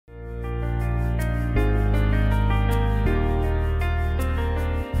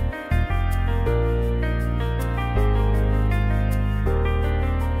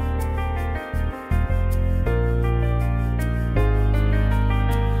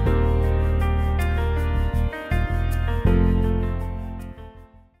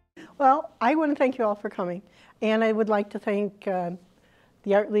I want to thank you all for coming. And I would like to thank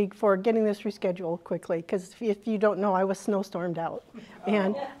the Art League for getting this rescheduled quickly, because if you don't know, I was snowstormed out.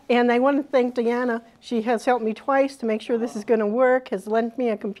 And I want to thank Deanna. She has helped me twice to make sure this is going to work, has lent me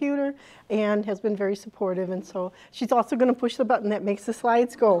a computer, and has been very supportive. And so she's also going to push the button that makes the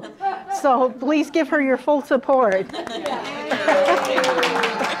slides go. So please give her your full support.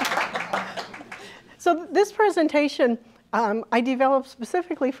 So this presentation I developed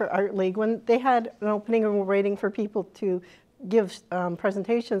specifically for Art League. When they had an opening and were waiting for people to give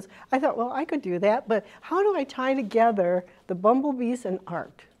presentations, I thought, well, I could do that, but how do I tie together the bumblebees and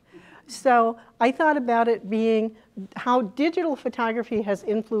art? So I thought about it being how digital photography has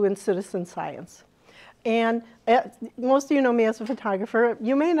influenced citizen science. And most of you know me as a photographer.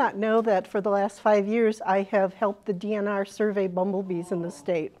 You may not know that for the last 5 years, I have helped the DNR survey bumblebees in the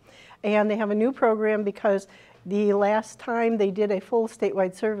state. And they have a new program because the last time they did a full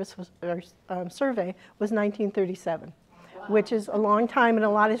statewide survey was 1937. Which is a long time, and a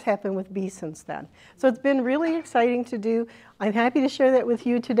lot has happened with bees since then. So it's been really exciting to do. I'm happy to share that with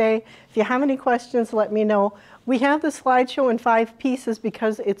you today. If you have any questions, let me know. We have the slideshow in 5 pieces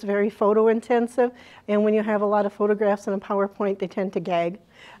because it's very photo intensive, and when you have a lot of photographs in a PowerPoint, they tend to gag.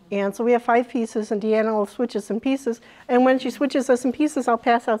 And so we have 5 pieces, and Deanna will switch us some pieces. And when she switches us some pieces, I'll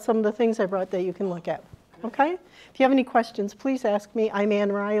pass out some of the things I brought that you can look at. Okay? If you have any questions, please ask me. I'm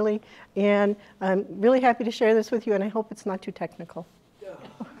Ann Reilly, and I'm really happy to share this with you, and I hope it's not too technical.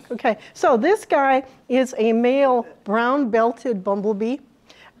 Okay, so this guy is a male brown-belted bumblebee,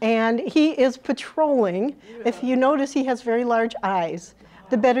 and he is patrolling. If you notice, he has very large eyes,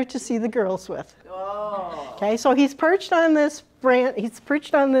 the better to see the girls with. Okay, so he's perched on this branch, he's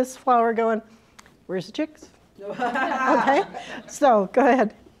perched on this flower going, where's the chicks? Okay, so go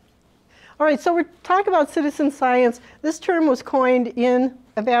ahead. All right, so we're talking about citizen science. This term was coined in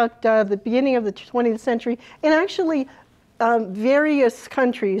about the beginning of the 20th century, and actually various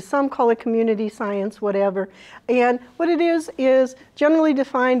countries, some call it community science, whatever. And what it is generally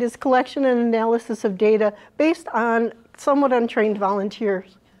defined as collection and analysis of data based on somewhat untrained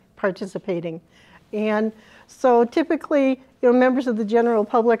volunteers participating. And so typically, members of the general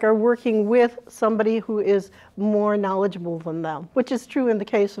public are working with somebody who is more knowledgeable than them, which is true in the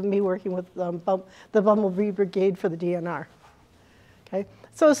case of me working with the Bumblebee Brigade for the DNR. Okay?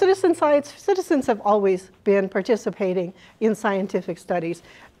 So citizens have always been participating in scientific studies.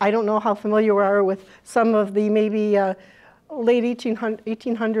 I don't know how familiar you are with some of the maybe late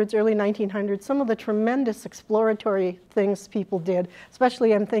 1800s, early 1900s, some of the tremendous exploratory things people did,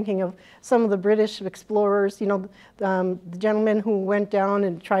 especially I'm thinking of some of the British explorers, the gentleman who went down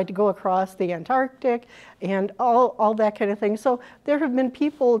and tried to go across the Antarctic and all that kind of thing. So there have been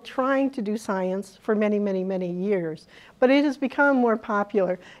people trying to do science for many, many, many years, but it has become more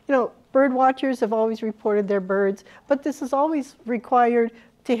popular. Bird watchers have always reported their birds, but this is always required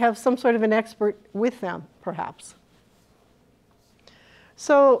to have some sort of an expert with them, perhaps.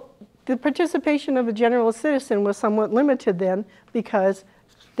 So the participation of a general citizen was somewhat limited then because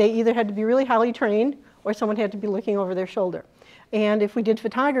they either had to be really highly trained or someone had to be looking over their shoulder. And if we did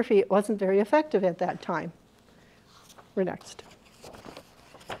photography, it wasn't very effective at that time. We're next.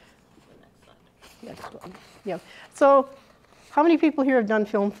 Next one. Yeah. So how many people here have done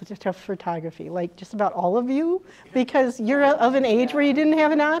film photography? Like just about all of you? Because you're of an age where you didn't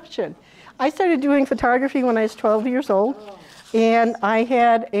have an option. I started doing photography when I was 12 years old. And I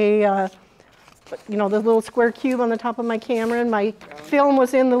had the little square cube on the top of my camera, and my film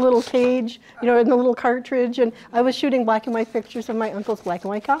was in the little cage, in the little cartridge, and I was shooting black and white pictures of my uncle's black and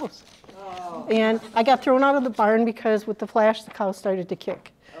white cows. Oh. And I got thrown out of the barn because with the flash, the cows started to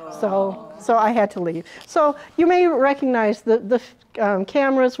kick. Oh. So I had to leave. So you may recognize the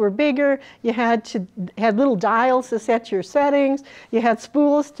cameras were bigger. You had little dials to set your settings. You had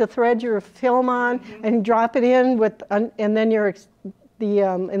spools to thread your film on and drop it in with, and then the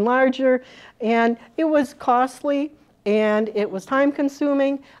enlarger. And it was costly, and it was time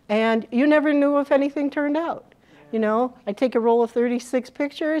consuming, and you never knew if anything turned out. I'd take a roll of 36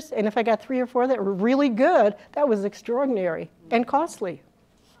 pictures, and if I got 3 or 4 that were really good, that was extraordinary and costly.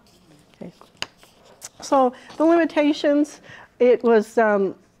 Okay. So the limitations, it was,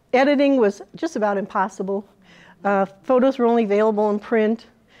 editing was just about impossible. Photos were only available in print.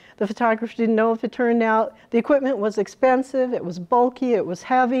 The photographer didn't know if it turned out. The equipment was expensive, it was bulky, it was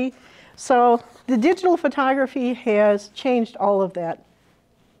heavy. So the digital photography has changed all of that.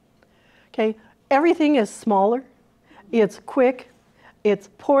 Okay, everything is smaller, it's quick, it's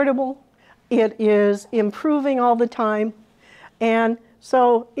portable, it is improving all the time, and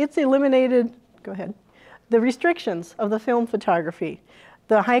so it's eliminated, go ahead, the restrictions of the film photography.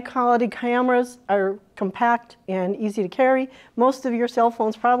 The high quality cameras are compact and easy to carry. Most of your cell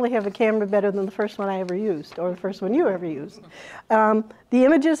phones probably have a camera better than the first one I ever used, or the first one you ever used. The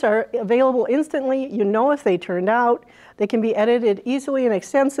images are available instantly. You know if they turned out. They can be edited easily and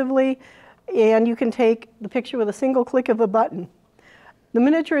extensively, and you can take the picture with a single click of a button. The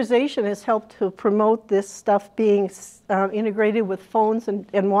miniaturization has helped to promote this stuff being integrated with phones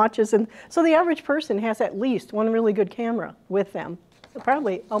and watches, and so the average person has at least one really good camera with them,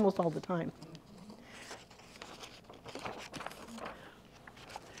 probably almost all the time.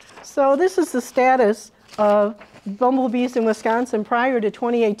 So this is the status of bumblebees in Wisconsin prior to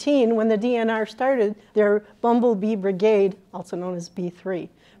 2018, when the DNR started their Bumblebee Brigade, also known as B3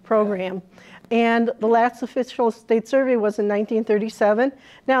 program. And the last official state survey was in 1937.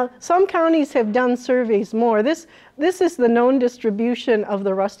 Now, some counties have done surveys more. This is the known distribution of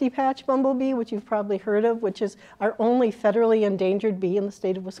the rusty patch bumblebee, which you've probably heard of, which is our only federally endangered bee in the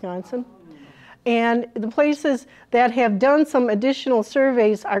state of Wisconsin. And the places that have done some additional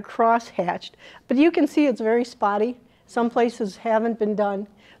surveys are cross-hatched. But you can see it's very spotty. Some places haven't been done.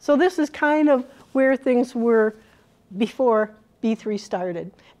 So this is kind of where things were before B3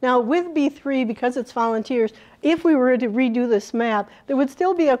 started. Now with B3, because it's volunteers, if we were to redo this map, there would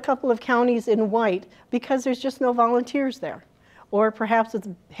still be a couple of counties in white because there's just no volunteers there. Or perhaps it's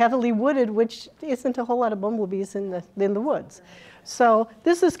heavily wooded, which isn't a whole lot of bumblebees in the woods. So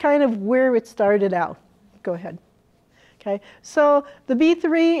this is kind of where it started out. Go ahead. Okay, so the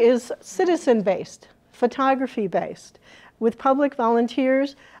B3 is citizen-based, photography-based, with public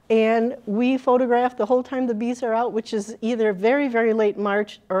volunteers, and we photograph the whole time the bees are out, which is either very, very late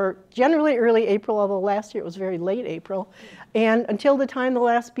March or generally early April, although last year it was very late April, and until the time the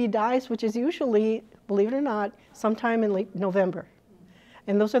last bee dies, which is usually, believe it or not, sometime in late November.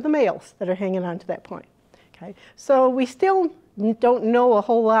 And those are the males that are hanging on to that point. Okay, so we still don't know a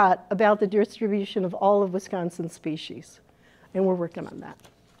whole lot about the distribution of all of Wisconsin's species, and we're working on that.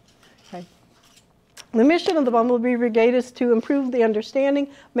 Okay. The mission of the Bumblebee Brigade is to improve the understanding,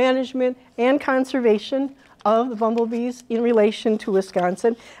 management, and conservation of the bumblebees in relation to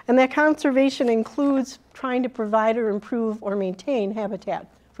Wisconsin, and that conservation includes trying to provide or improve or maintain habitat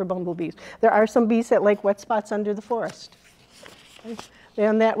for bumblebees. There are some bees that like wet spots under the forest. Okay.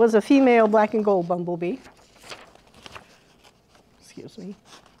 And that was a female black and gold bumblebee. Excuse me.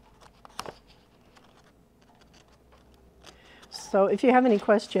 So if you have any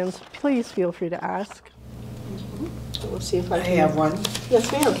questions, please feel free to ask. We'll see if I can. have one. Yes,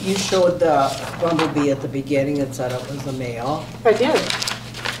 ma'am. You showed the bumblebee at the beginning and said it was a male. I did.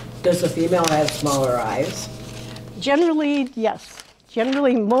 Does the female have smaller eyes? Generally, yes.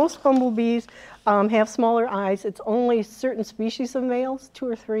 Generally, most bumblebees have smaller eyes. It's only certain species of males, 2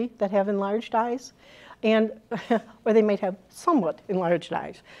 or 3, that have enlarged eyes, and or they might have somewhat enlarged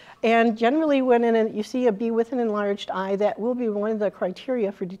eyes. And generally, when you see a bee with an enlarged eye, that will be one of the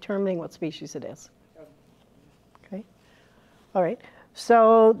criteria for determining what species it is. Okay. All right.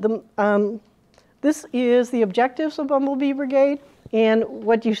 So this is the objectives of Bumblebee Brigade. And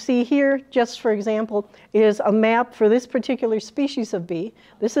what you see here, just for example, is a map for this particular species of bee.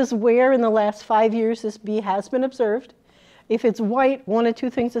 This is where in the last 5 years this bee has been observed. If it's white, one of 2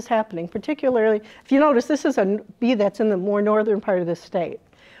 things is happening. Particularly, if you notice, this is a bee that's in the more northern part of the state.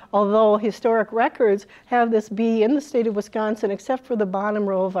 Although historic records have this bee in the state of Wisconsin, except for the bottom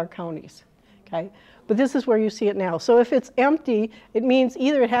row of our counties. Okay? But this is where you see it now. So if it's empty, it means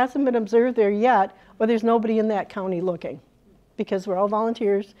either it hasn't been observed there yet, or there's nobody in that county looking, because we're all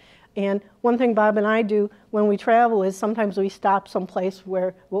volunteers. And one thing Bob and I do when we travel is sometimes we stop someplace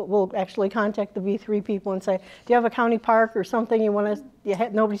where we'll actually contact the B3 people and say, do you have a county park or something you want to,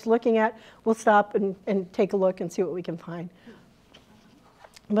 nobody's looking at? We'll stop and take a look and see what we can find.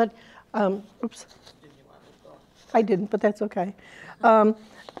 But, oops, I didn't, but that's okay.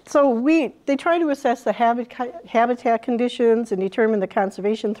 So they try to assess the habitat conditions and determine the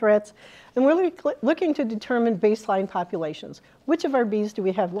conservation threats. And we're looking to determine baseline populations. Which of our bees do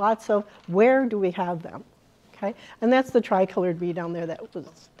we have lots of? Where do we have them? Okay, and that's the tricolored bee down there.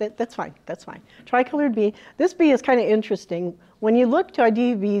 That's fine. That's fine. Tricolored bee. This bee is kind of interesting. When you look to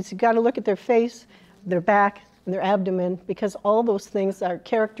ID bees, you've got to look at their face, their back, and their abdomen, because all those things are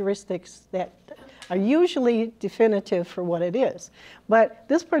characteristics that are usually definitive for what it is. But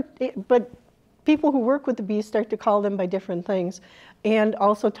people who work with the bees start to call them by different things and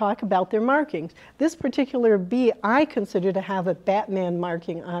also talk about their markings. This particular bee I consider to have a Batman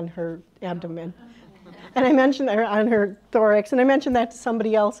marking on her abdomen. And I mentioned her on her thorax, and I mentioned that to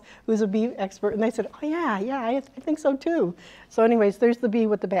somebody else who's a bee expert, and they said, oh yeah, I think so too. So anyways, there's the bee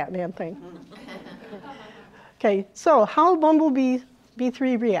with the Batman thing. Okay, so how bumblebees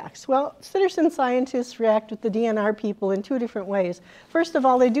B3 reacts? Well, citizen scientists react with the DNR people in two different ways. First of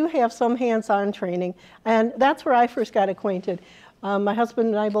all, they do have some hands-on training, and that's where I first got acquainted. My husband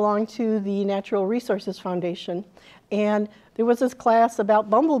and I belong to the Natural Resources Foundation, and there was this class about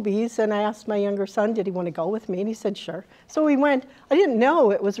bumblebees, and I asked my younger son, did he want to go with me? And he said, sure. So we went. I didn't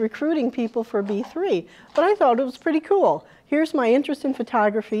know it was recruiting people for B3, but I thought it was pretty cool. Here's my interest in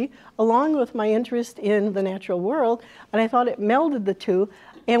photography, along with my interest in the natural world, and I thought it melded the two.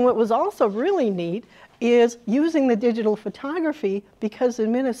 And what was also really neat is using the digital photography, because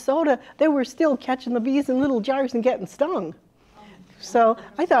in Minnesota, they were still catching the bees in little jars and getting stung. So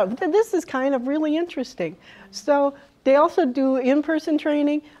I thought, this is kind of really interesting. So they also do in-person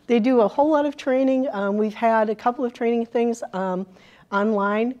training. They do a whole lot of training. We've had a couple of training things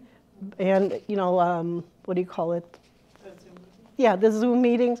online, and what do you call it? Yeah, the Zoom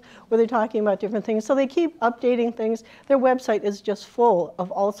meetings where they're talking about different things. So they keep updating things. Their website is just full of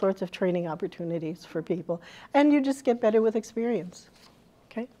all sorts of training opportunities for people. And you just get better with experience.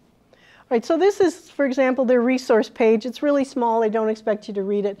 Okay? All right, so this is, for example, their resource page. It's really small. I don't expect you to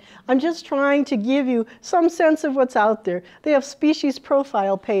read it. I'm just trying to give you some sense of what's out there. They have species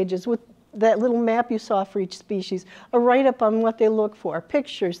profile pages with that little map you saw for each species, a write-up on what they look for,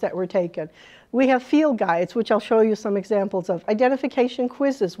 pictures that were taken. We have field guides, which I'll show you some examples of, identification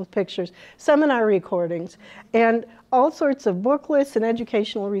quizzes with pictures, seminar recordings, and all sorts of booklets and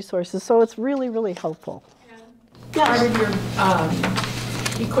educational resources. So it's really, really helpful. Part of your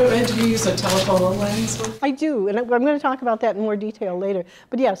equipment, do you use a telephoto lens? I do, and I'm going to talk about that in more detail later.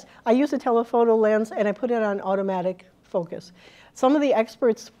 But yes, I use a telephoto lens, and I put it on automatic focus. Some of the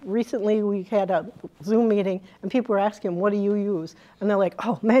experts, recently we had a Zoom meeting, and people were asking, what do you use? And they're like,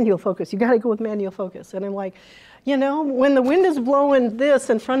 oh, manual focus. You got to go with manual focus. And I'm like, when the wind is blowing this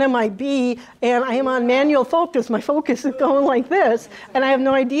in front of my bee, and I am on manual focus, my focus is going like this, and I have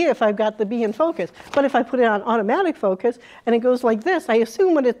no idea if I've got the bee in focus. But if I put it on automatic focus, and it goes like this, I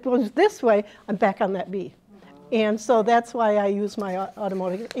assume when it goes this way, I'm back on that bee. And so that's why I use my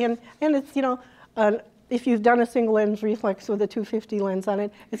automotive. And it's, if you've done a single lens reflex with a 250 lens on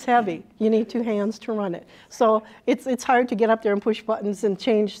it, it's heavy. You need two hands to run it. So it's hard to get up there and push buttons and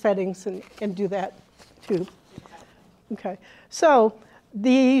change settings and do that too. Okay, so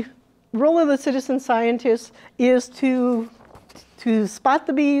the role of the citizen scientist is to spot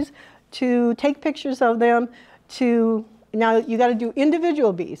the bees, to take pictures of them, now you got to do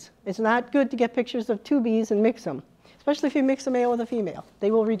individual bees. It's not good to get pictures of two bees and mix them, especially if you mix a male with a female.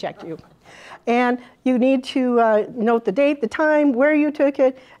 They will reject you. And you need to note the date, the time, where you took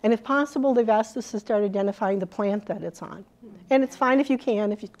it, and if possible, they've asked us to start identifying the plant that it's on. And it's fine if you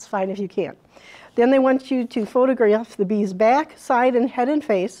can, it's fine if you can't. Then they want you to photograph the bee's back, side, and head and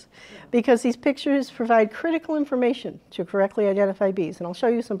face, because these pictures provide critical information to correctly identify bees, and I'll show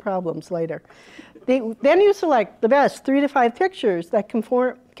you some problems later. Then you select the best 3 to 5 pictures that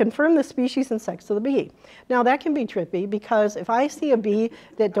confirm the species and sex of the bee. Now that can be trippy, because if I see a bee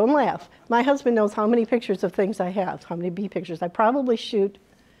that, don't laugh, my husband knows how many pictures of things I have, how many bee pictures. I probably shoot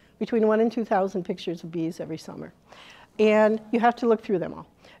between 1,000 and 2,000 pictures of bees every summer. And you have to look through them all.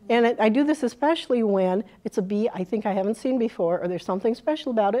 And I do this especially when it's a bee I think I haven't seen before, or there's something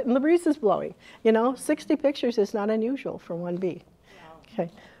special about it, and the breeze is blowing. 60 pictures is not unusual for one bee. Okay.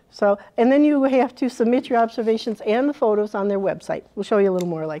 So, and then you have to submit your observations and the photos on their website. We'll show you a little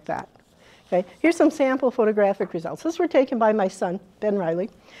more like that. Okay. Here's some sample photographic results. These were taken by my son, Ben Reilly,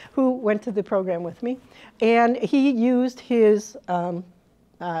 who went to the program with me. And he used his the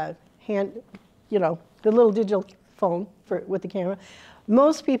little digital phone with the camera.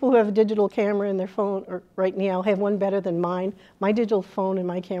 Most people who have a digital camera in their phone right now have one better than mine. My digital phone and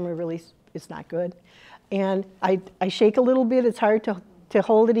my camera really is not good. And I shake a little bit. It's hard to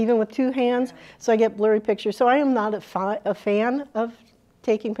hold it even with two hands, so I get blurry pictures. So I am not a fan of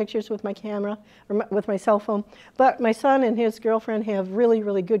taking pictures with my camera or with my cell phone, but my son and his girlfriend have really,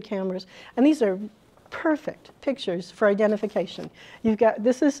 really good cameras, and these are perfect pictures for identification.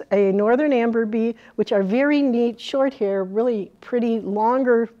 This is a northern amber bee, which are very neat, short hair, really pretty,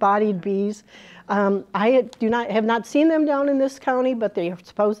 longer bodied bees. I have not seen them down in this county, but they are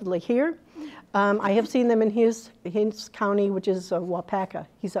supposedly here. I have seen them in his county, which is Wapaka.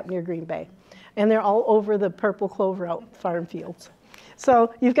 He's up near Green Bay. And they're all over the purple clover out farm fields.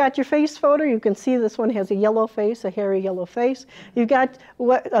 So you've got your face photo. You can see this one has a yellow face, a hairy yellow face. You've got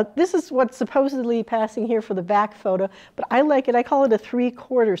this is what's supposedly passing here for the back photo, but I like it. I call it a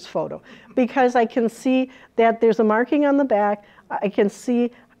 3/4 photo, because I can see that there's a marking on the back. I can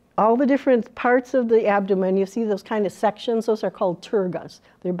see all the different parts of the abdomen. You see those kind of sections. Those are called turgas.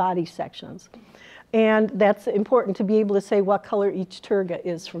 They're body sections. And that's important to be able to say what color each turga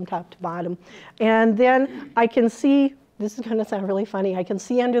is from top to bottom. And then I can see, this is going to sound really funny, I can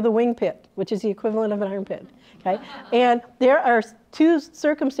see under the wing pit, which is the equivalent of an armpit. Okay? And there are two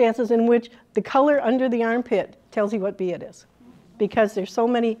circumstances in which the color under the armpit tells you what bee it is, because there's so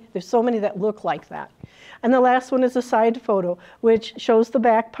many that look like that. And the last one is a side photo, which shows the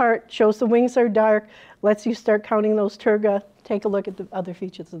back part, shows the wings are dark, lets you start counting those turga, take a look at the other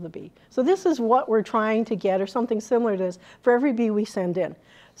features of the bee. So this is what we're trying to get, or something similar to this, for every bee we send in.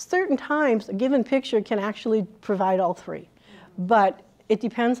 Certain times, a given picture can actually provide all three, but it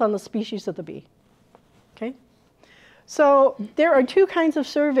depends on the species of the bee. Okay? So there are two kinds of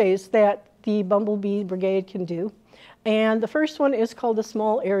surveys that the Bumblebee Brigade can do. And the first one is called a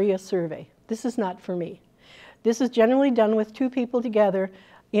small area survey. This is not for me. This is generally done with two people together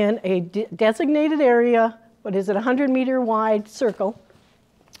in a designated area, what is it, 100-meter wide circle,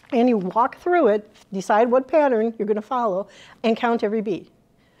 and you walk through it, decide what pattern you're going to follow, and count every bee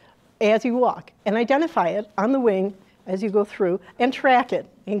as you walk, and identify it on the wing as you go through, and track it,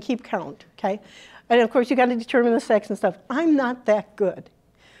 and keep count, okay? And of course, you got to determine the sex and stuff. I'm not that good.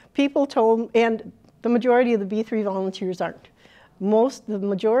 People told, and the majority of the B3 volunteers aren't. The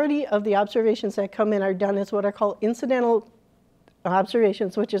majority of the observations that come in are done as what are called incidental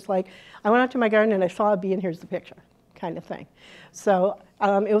observations, which is like, I went out to my garden and I saw a bee and here's the picture, kind of thing. So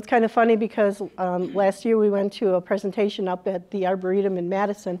it was kind of funny because last year we went to a presentation up at the Arboretum in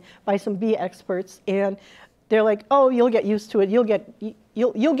Madison by some bee experts, and they're like, oh, you'll get used to it, you'll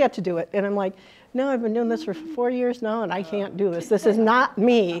get to do it. And I'm like, no, I've been doing this for 4 years now and I can't do this. This is not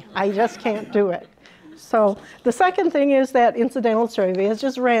me, I just can't do it. So the second thing is that incidental survey is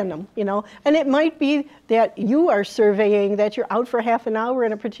just random, you know, and it might be that you are surveying, that you're out for half an hour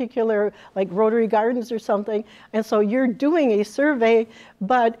in a particular, like Rotary Gardens or something, and so you're doing a survey,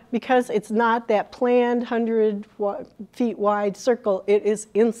 but because it's not that planned 100 feet wide circle, it is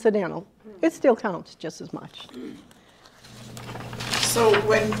incidental. It still counts just as much. So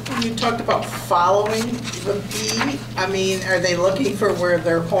when you talked about following the bee, I mean, are they looking for where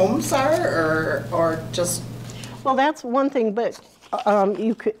their homes are, or just? Well, that's one thing, but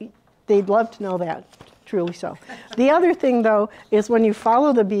they'd love to know that, truly so. The other thing, though, is when you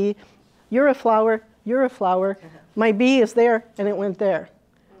follow the bee, you're a flower, my bee is there, and it went there.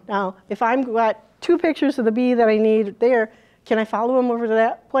 Now, if I've got two pictures of the bee that I need there, can I follow them over to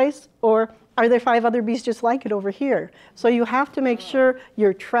that place, or are there 5 other bees just like it over here? So you have to make sure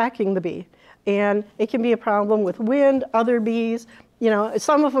you're tracking the bee. And it can be a problem with wind, other bees. You know,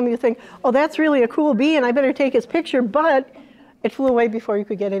 some of them you think, oh, that's really a cool bee and I better take its picture, but it flew away before you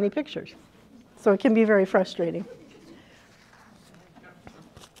could get any pictures. So it can be very frustrating.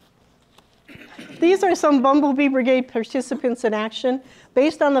 These are some Bumblebee Brigade participants in action.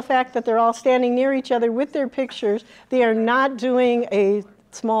 Based on the fact that they're all standing near each other with their pictures, they are not doing a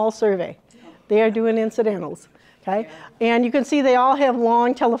small survey. They are doing incidentals, okay? And you can see they all have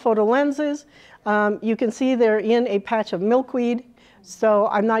long telephoto lenses. You can see they're in a patch of milkweed. So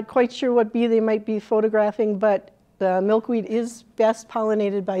I'm not quite sure what bee they might be photographing, but the milkweed is best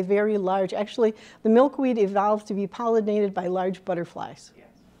pollinated by very large. Actually, the milkweed evolved to be pollinated by large butterflies.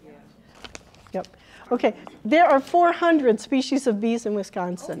 Yep. Okay, there are 400 species of bees in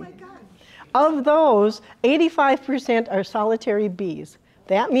Wisconsin. Oh my God. Of those, 85% are solitary bees.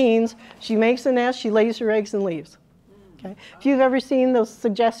 That means she makes a nest, she lays her eggs and leaves. Okay? If you've ever seen those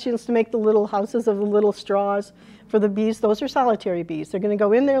suggestions to make the little houses of the little straws for the bees, those are solitary bees. They're going to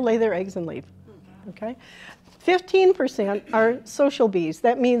go in there, lay their eggs and leave. Okay? 15% are social bees.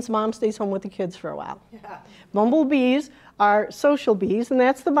 That means mom stays home with the kids for a while. Yeah. Bumblebees are social bees, and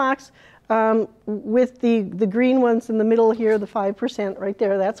that's the box with the green ones in the middle here, the 5% right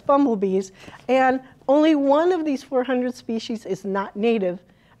there, that's bumblebees. And only one of these 400 species is not native,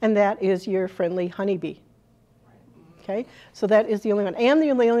 and that is your friendly honeybee. Okay, so that is the only one. And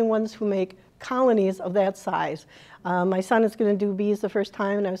they're the only ones who make colonies of that size. My son is going to do bees the first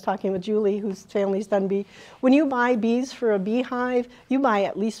time, and I was talking with Julie, whose family's done bee. When you buy bees for a beehive, you buy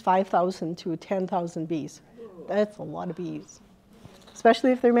at least 5,000 to 10,000 bees. That's a lot of bees,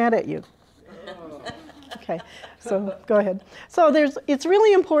 especially if they're mad at you. Okay, so go ahead. So it's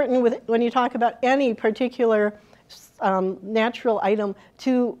really important when you talk about any particular natural item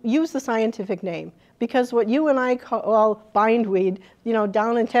to use the scientific name, because what you and I call bindweed, you know,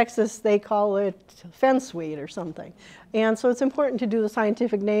 down in Texas they call it fenceweed or something. And so it's important to do the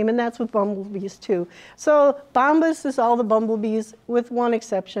scientific name, and that's with bumblebees too. So Bombus is all the bumblebees with one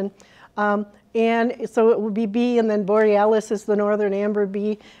exception. And so it would be bee, and then Borealis is the northern amber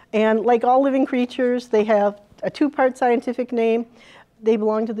bee. And like all living creatures, they have a 2-part scientific name. They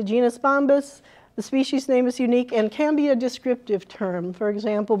belong to the genus Bombus. The species name is unique and can be a descriptive term. For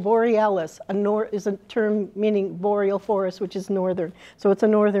example, borealis is a term meaning boreal forest, which is northern. So it's a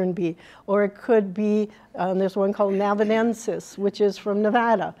northern bee. Or it could be, there's one called navanensis, which is from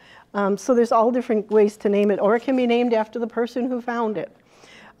Nevada. So there's all different ways to name it. Or it can be named after the person who found it.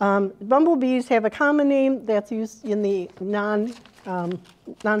 Bumblebees have a common name that's used in the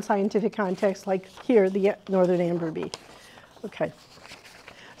non-scientific context, like here, the northern amber bee. Okay.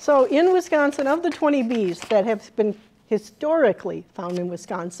 So in Wisconsin, of the 20 bees that have been historically found in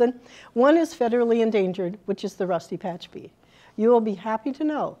Wisconsin, one is federally endangered, which is the rusty patch bee. You will be happy to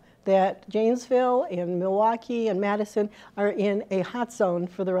know that Janesville and Milwaukee and Madison are in a hot zone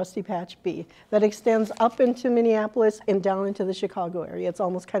for the rusty patch bee that extends up into Minneapolis and down into the Chicago area. It's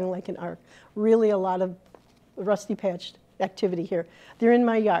almost kind of like an arc. Really a lot of rusty patch activity here. They're in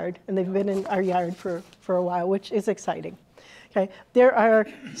my yard, and they've been in our yard for a while, which is exciting. Okay, there are,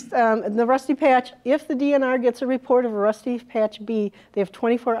 the rusty patch, if the DNR gets a report of a rusty patch bee, they have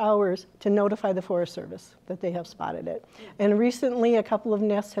 24 hours to notify the Forest Service that they have spotted it. And recently, a couple of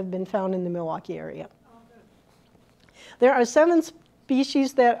nests have been found in the Milwaukee area. There are 7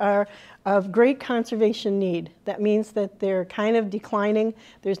 species that are of great conservation need. That means that they're kind of declining.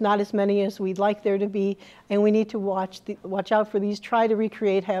 There's not as many as we'd like there to be, and we need to watch out for these, try to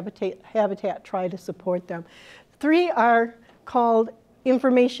recreate habitat, try to support them. 3 are called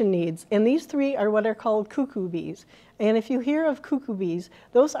information needs, and these 3 are what are called cuckoo bees. And if you hear of cuckoo bees,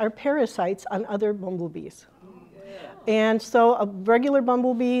 those are parasites on other bumblebees. And so a regular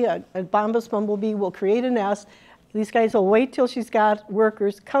bumblebee, a bombus bumblebee, will create a nest. These guys will wait till she's got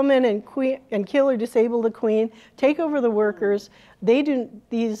workers, come in and kill or disable the queen, take over the workers. They do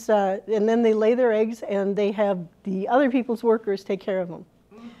these, and then they lay their eggs, and they have the other people's workers take care of them.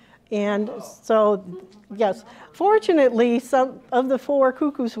 And so, yes, fortunately, some of the 4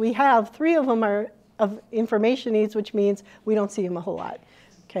 cuckoos we have, 3 of them are of information needs, which means we don't see them a whole lot.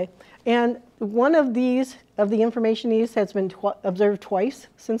 Okay, and one of these, of the information needs, has been observed twice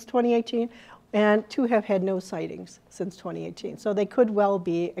since 2018, and 2 have had no sightings since 2018. So they could well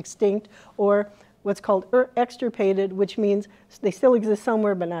be extinct or what's called extirpated, which means they still exist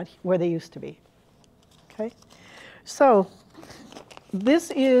somewhere, but not where they used to be. Okay, so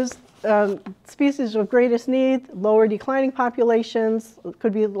this is species of greatest need, lower declining populations,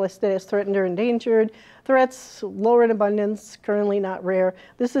 could be listed as threatened or endangered. Threats, lower in abundance, currently not rare.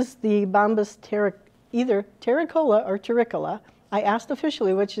 This is the Bombus either terricola or terricola. I asked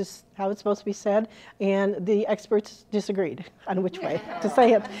officially which is how it's supposed to be said, and the experts disagreed on which way to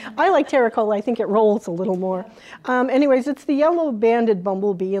say it. I like terricola, I think it rolls a little more. Anyways, it's the yellow banded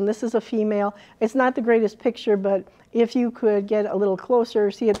bumblebee, and this is a female. It's not the greatest picture, but if you could get a little closer,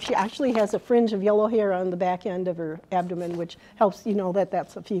 see it, she actually has a fringe of yellow hair on the back end of her abdomen, which helps you know that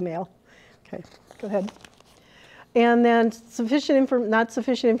that's a female. Okay, go ahead. And then not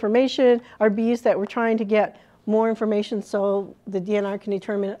sufficient information are bees that we're trying to get more information so the DNR can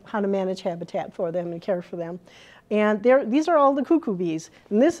determine how to manage habitat for them and care for them. And these are all the cuckoo bees.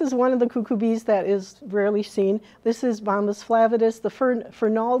 And this is one of the cuckoo bees that is rarely seen. This is Bombus flavidus, the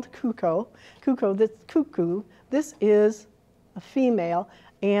fernald cuckoo. This is a female,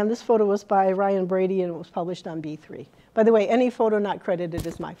 and this photo was by Ryan Brady, and it was published on B3. By the way, any photo not credited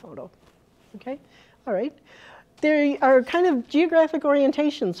is my photo. Okay? All right. There are kind of geographic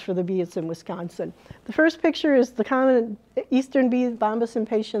orientations for the bees in Wisconsin. The first picture is the common eastern bee, Bombus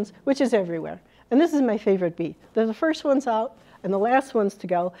impatiens, which is everywhere. And this is my favorite bee. They're the first ones out and the last ones to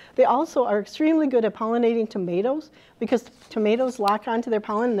go. They also are extremely good at pollinating tomatoes because tomatoes lock onto their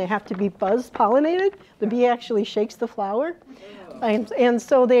pollen and they have to be buzz pollinated. The bee actually shakes the flower. And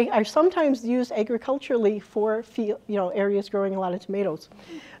so they are sometimes used agriculturally for areas growing a lot of tomatoes.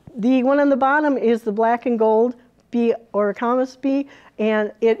 The one on the bottom is the black and gold bee, Oricamus bee,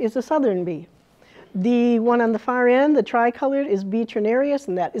 and it is a southern bee. The one on the far end, the tricolored, is B. trinarius,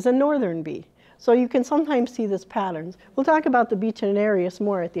 and that is a northern bee. So you can sometimes see this patterns. We'll talk about the B. trinarius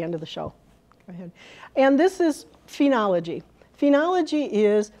more at the end of the show. Go ahead. And this is phenology. Phenology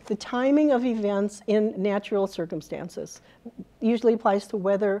is the timing of events in natural circumstances. Usually applies to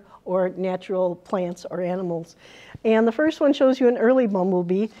weather or natural plants or animals. And the first one shows you an early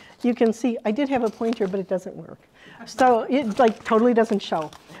bumblebee. You can see, I did have a pointer, but it doesn't work. So it totally doesn't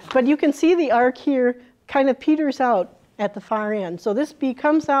show. But you can see the arc here kind of peters out at the far end. So this bee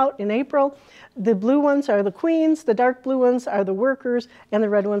comes out in April. The blue ones are the queens, the dark blue ones are the workers, and the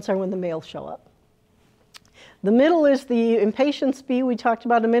red ones are when the males show up. The middle is the impatience bee we talked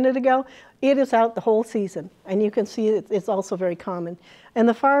about a minute ago. It is out the whole season, and you can see it's also very common. And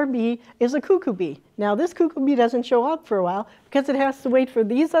the far bee is a cuckoo bee. Now, this cuckoo bee doesn't show up for a while because it has to wait for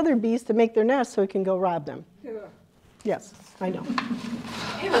these other bees to make their nest so it can go rob them. Yeah. Yes, I know.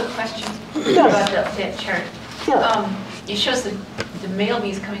 I have a question about that chart. It shows the male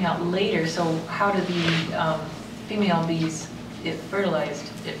bees coming out later, so how do the female bees get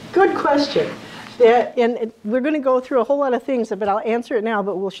fertilized? Good question. Yeah, and we're going to go through a whole lot of things, but I'll answer it now,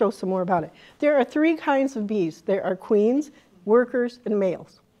 but we'll show some more about it. There are 3 kinds of bees. There are queens, workers, and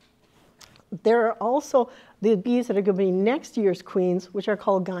males. There are also the bees that are going to be next year's queens, which are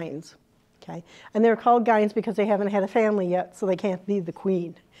called gynes. Okay? And they're called gynes because they haven't had a family yet, so they can't be the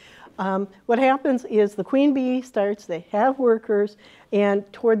queen. What happens is the queen bee starts, they have workers, and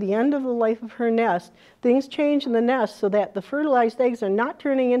toward the end of the life of her nest, things change in the nest so that the fertilized eggs are not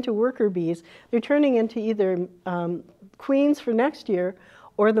turning into worker bees. They're turning into either queens for next year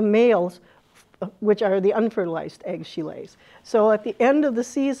or the males, which are the unfertilized eggs she lays. So at the end of the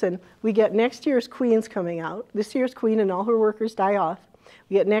season, we get next year's queens coming out. This year's queen and all her workers die off.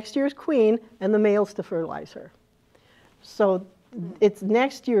 We get next year's queen and the males to fertilize her. So it's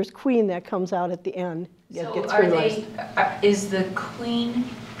next year's queen that comes out at the end. So gets are fertilized. is the queen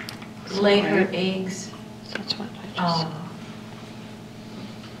lay her eggs? That's what I just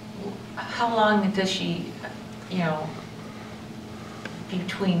How long does she,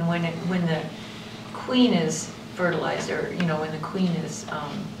 between when the queen is fertilized, or when the queen is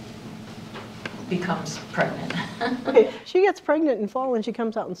becomes pregnant? Okay, she gets pregnant in fall and she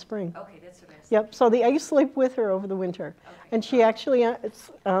comes out in spring. Okay, that's what I said. Yep, so the eggs sleep with her over the winter. Okay. And she actually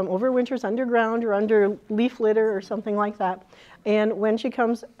overwinters underground or under leaf litter or something like that. And when she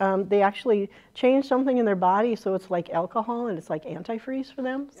comes, they actually change something in their body, so it's like alcohol and it's like antifreeze for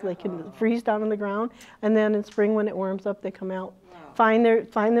them, so they can freeze down on the ground. And then in spring when it warms up, they come out, find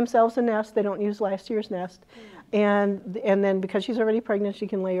themselves a nest. They don't use last year's nest. And then because she's already pregnant, she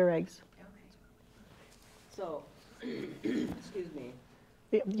can lay her eggs. So, excuse me.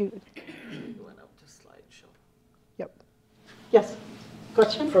 You, You went up to slideshow. yep. Yes,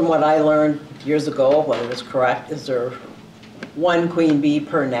 question? From what I learned years ago, whether it's correct, is there 1 queen bee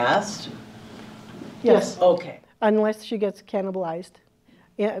per nest? Yes, Okay. unless she gets cannibalized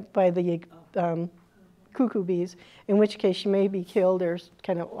by the cuckoo bees, in which case she may be killed or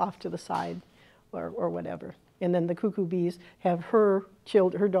kind of off to the side or whatever. And then the cuckoo bees have her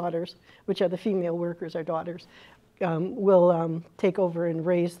daughters, which are the female workers, our daughters, will take over and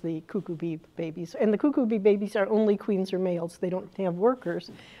raise the cuckoo bee babies. And the cuckoo bee babies are only queens or males. They don't have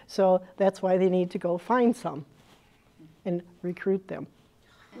workers. So that's why they need to go find some and recruit them.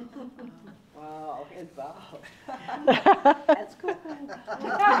 Wow, involved. That's cool.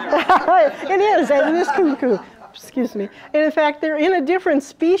 It is, and it is cuckoo. Excuse me. And in fact, they're in a different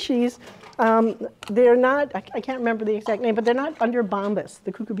species. They're not, I can't remember the exact name, but they're not under bombus,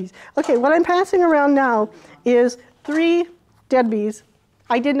 the cuckoo bees. Okay, what I'm passing around now is 3 dead bees.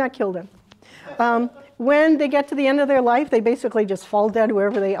 I did not kill them. When they get to the end of their life, they basically just fall dead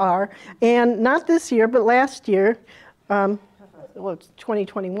wherever they are. And not this year, but last year, well, it's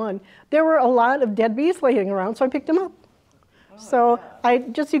 2021, there were a lot of dead bees laying around, so I picked them up. So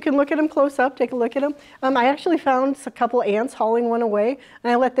you can look at them close up, take a look at them. I actually found a couple ants hauling one away,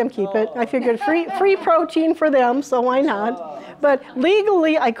 and I let them keep it. I figured free protein for them, so why not? But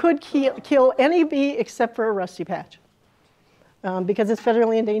legally, I could kill any bee except for a rusty patch. Because it's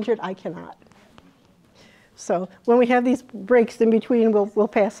federally endangered, I cannot. So when we have these breaks in between, we'll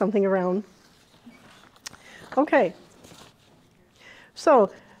pass something around. Okay.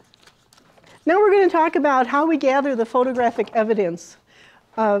 So now we're going to talk about how we gather the photographic evidence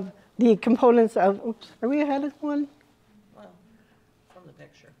of the components of, oops, are we ahead of one? Well, from the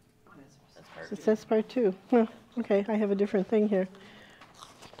picture. It says part 2. Huh, okay, I have a different thing here.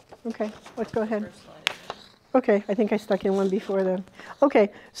 Okay, let's go ahead. Okay, I think I stuck in one before then.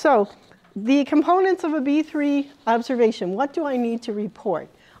 Okay, so the components of a B3 observation, what do I need to report?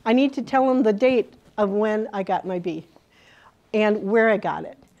 I need to tell them the date of when I got my bee and where I got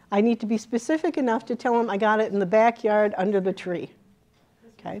it. I need to be specific enough to tell them I got it in the backyard under the tree.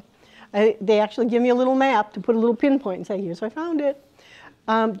 Okay? They actually give me a little map to put a little pinpoint and say, here's where I found it.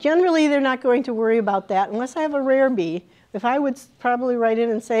 Generally, they're not going to worry about that unless I have a rare bee. If I would probably write in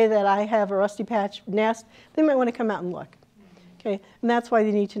and say that I have a rusty patch nest, they might want to come out and look. Okay? And that's why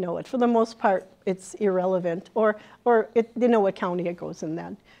they need to know it. For the most part, it's irrelevant, or they know what county it goes in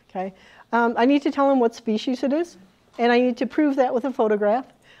then. Okay? I need to tell them what species it is, and I need to prove that with a photograph.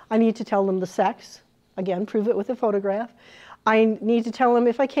 I need to tell them the sex. Again, prove it with a photograph. I need to tell them,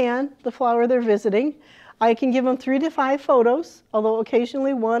 if I can, the flower they're visiting. I can give them 3 to 5 photos, although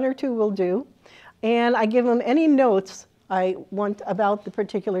occasionally 1 or 2 will do. And I give them any notes I want about the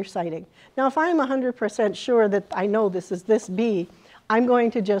particular sighting. Now, if I'm 100% sure that I know this is this bee, I'm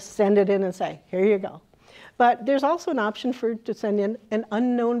going to just send it in and say, here you go. But there's also an option to send in an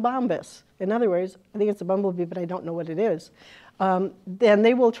unknown bombus. In other words, I think it's a bumblebee, but I don't know what it is. Then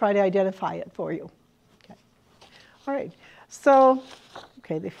they will try to identify it for you. Okay. All right. So,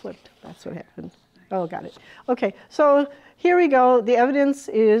 okay, they flipped. That's what happened. Oh, got it. Okay, so here we go. The evidence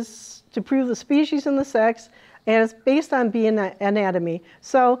is to prove the species and the sex, and it's based on bee anatomy.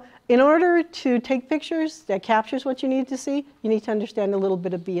 So in order to take pictures that captures what you need to see, you need to understand a little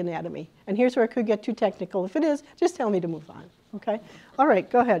bit of bee anatomy. And here's where I could get too technical. If it is, just tell me to move on, okay? All right,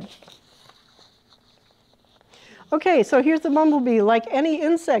 go ahead. Okay, so here's the bumblebee. Like any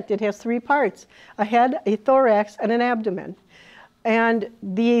insect, it has 3 parts: a head, a thorax, and an abdomen. And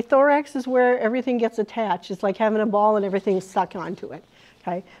the thorax is where everything gets attached. It's like having a ball and everything's stuck onto it,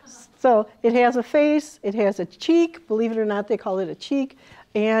 okay? So it has a face, it has a cheek. Believe it or not, they call it a cheek.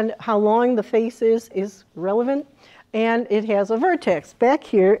 And how long the face is relevant. And it has a vertex back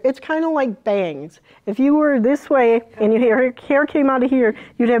here. It's kind of like bangs. If you were this way and your hair came out of here,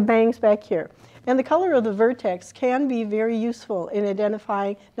 you'd have bangs back here. And the color of the vertex can be very useful in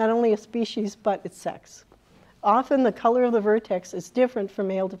identifying not only a species, but its sex. Often the color of the vertex is different from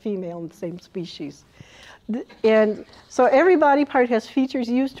male to female in the same species. And so every body part has features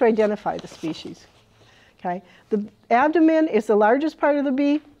used to identify the species. Okay? The abdomen is the largest part of the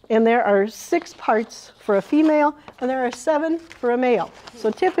bee, and there are 6 parts for a female, and there are 7 for a male. So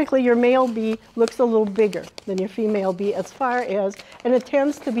typically your male bee looks a little bigger than your female bee as far as, and it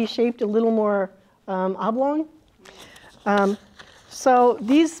tends to be shaped a little more oblong. So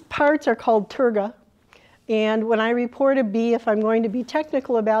these parts are called terga. And when I report a bee, if I'm going to be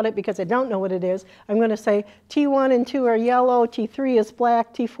technical about it because I don't know what it is, I'm going to say T1 and 2 are yellow, T3 is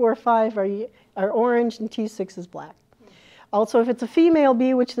black, T4, 5 are orange, and T6 is black. Also, if it's a female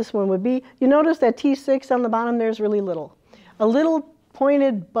bee, which this one would be, you notice that T6 on the bottom there is really little. A little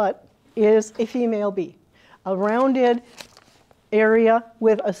pointed butt is a female bee. A rounded area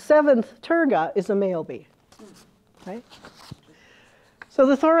with a 7th terga is a male bee. Right? So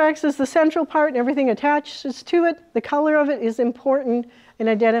the thorax is the central part and everything attaches to it. The color of it is important in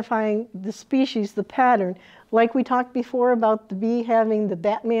identifying the species, the pattern. Like we talked before about the bee having the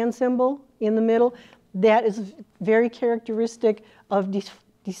Batman symbol in the middle, that is very characteristic of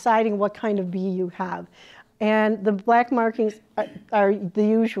deciding what kind of bee you have. And the black markings are the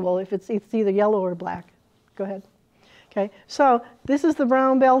usual, if it's either yellow or black. Go ahead. Okay, so this is the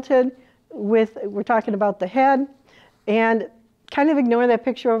brown belted we're talking about the head, and kind of ignore that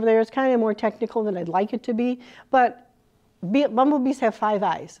picture over there. It's kind of more technical than I'd like it to be, but bumblebees have 5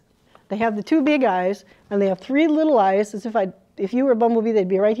 eyes. They have the 2 big eyes, and they have 3 little eyes, as if you were a bumblebee, they'd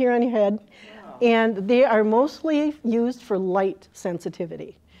be right here on your head. Wow. And they are mostly used for light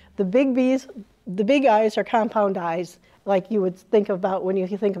sensitivity. The big bees, the big eyes are compound eyes, like you would think about when you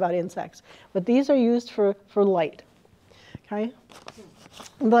think about insects. But these are used for light, okay?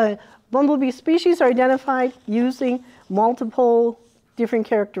 The bumblebee species are identified using multiple different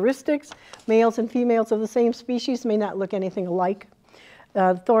characteristics. Males and females of the same species may not look anything alike.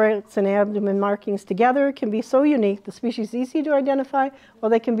 Thorax and abdomen markings together can be so unique, the species is easy to identify, while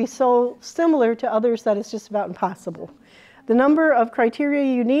they can be so similar to others that it's just about impossible. The number of criteria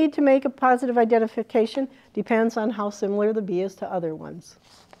you need to make a positive identification depends on how similar the bee is to other ones.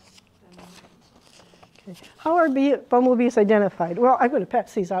 Okay. How are bumblebees identified? Well, I'm going to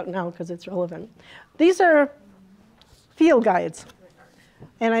pass these out now because it's relevant. These are field guides,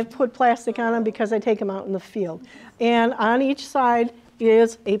 and I put plastic on them because I take them out in the field. And on each side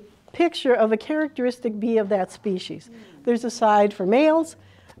is a picture of a characteristic bee of that species. There's a side for males,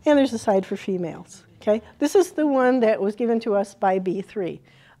 and there's a side for females. Okay? This is the one that was given to us by B3.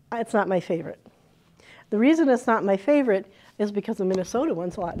 It's not my favorite. The reason it's not my favorite is because the Minnesota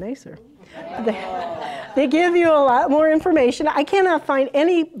one's a lot nicer. They give you a lot more information. I cannot find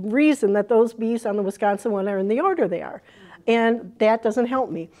any reason that those bees on the Wisconsin one are in the order they are. And that doesn't help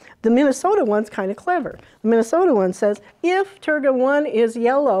me. The Minnesota one's kind of clever. The Minnesota one says, if Turga 1 is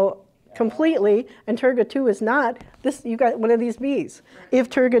yellow completely and Turga 2 is not, you got one of these bees. If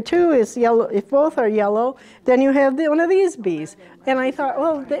Turga 2 is yellow, if both are yellow, then you have one of these bees. And I thought,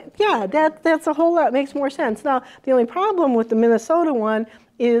 well, that's a whole lot, makes more sense. Now, the only problem with the Minnesota one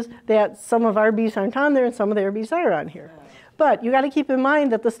is that some of our bees aren't on there and some of their bees are on here. But you got to keep in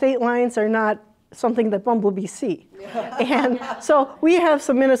mind that the state lines are not something that bumblebees see. And so we have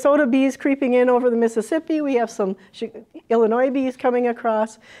some Minnesota bees creeping in over the Mississippi. We have some Illinois bees coming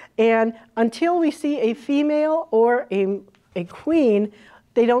across. And until we see a female or a queen,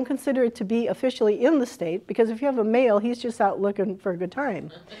 they don't consider it to be officially in the state, because if you have a male, he's just out looking for a good time.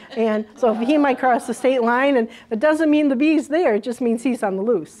 And so he might cross the state line, and it doesn't mean the bee's there, it just means he's on the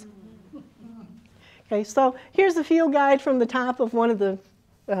loose. Okay, so here's the field guide from the top of one of the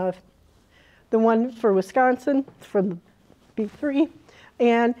one for Wisconsin, from the B3.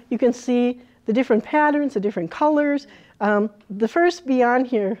 And you can see the different patterns, the different colors. The first bee on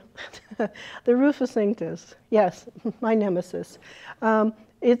here, the Rufus Inctus, yes, my nemesis.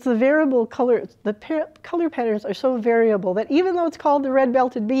 It's a variable color. The color patterns are so variable that even though it's called the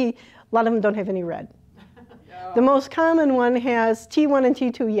red-belted bee, a lot of them don't have any red. The most common one has T1 and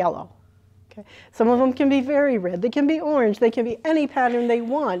T2 yellow. Okay. Some of them can be very red. They can be orange. They can be any pattern they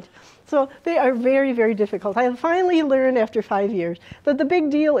want. So they are very, very difficult. I have finally learned after 5 years that the big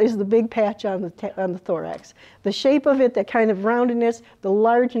deal is the big patch on the thorax. The shape of it, that kind of roundedness, the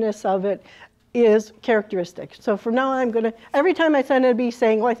largeness of it is characteristic. So from now on, I'm going to, every time I send a bee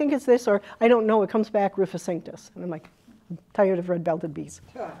saying, oh, I think it's this, or I don't know, it comes back Rufus Inctus. And I'm like, I'm tired of red-belted bees.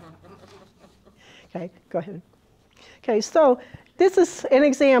 Okay, go ahead. Okay, so this is an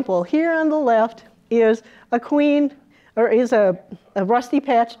example. Here on the left is a queen, or is a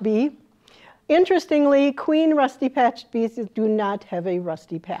rusty-patched bee. Interestingly, queen rusty-patched bees do not have a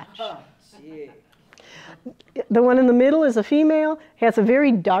rusty patch. The one in the middle is a female, has a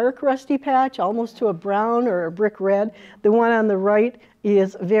very dark rusty patch, almost to a brown or a brick red. The one on the right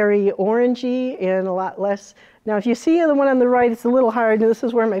is very orangey and a lot less. Now, if you see the one on the right, it's a little hard, and this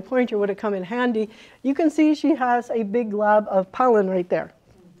is where my pointer would have come in handy. You can see she has a big glob of pollen right there.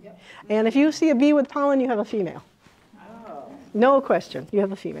 Yep. And if you see a bee with pollen, you have a female. Oh. No question, you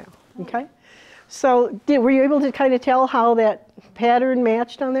have a female, okay? So were you able to kind of tell how that pattern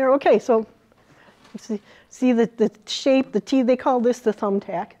matched on there? Okay, so see the shape, the T, they call this the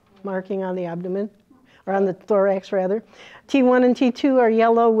thumbtack marking on the abdomen, or on the thorax rather. T1 and T2 are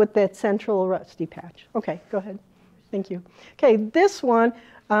yellow with that central rusty patch. Okay, go ahead. Thank you. Okay, this one,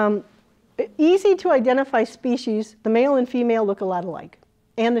 easy to identify species. The male and female look a lot alike,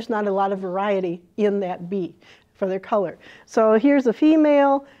 and there's not a lot of variety in that bee for their color. So here's a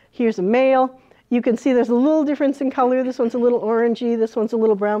female, here's a male. You can see there's a little difference in color. This one's a little orangey, this one's a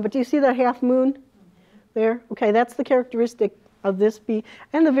little brown, but do you see that half moon there? Okay, that's the characteristic of this bee,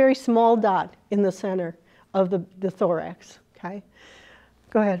 and the very small dot in the center of the thorax, okay?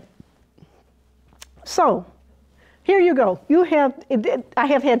 Go ahead. So, here you go. I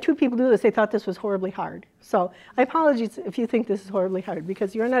have had 2 people do this. They thought this was horribly hard. So, I apologize if you think this is horribly hard,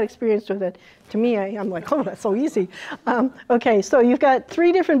 because you're not experienced with it. To me, I'm like, oh, that's so easy. Okay, so you've got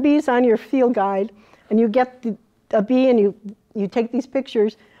 3 different bees on your field guide, and you get a bee and you take these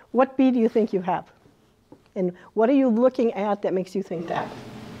pictures. What bee do you think you have? And what are you looking at that makes you think that?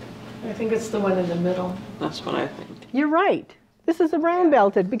 I think it's the one in the middle. That's what I think. You're right. This is a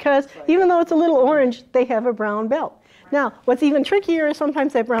brown-belted, because even though it's a little orange, they have a brown belt. Now, what's even trickier is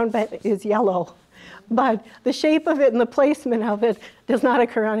sometimes that brown belt is yellow, but the shape of it and the placement of it does not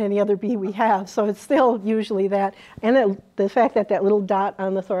occur on any other bee we have, so it's still usually that. And the fact that that little dot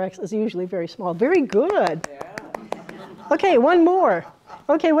on the thorax is usually very small. Very good. Okay, one more.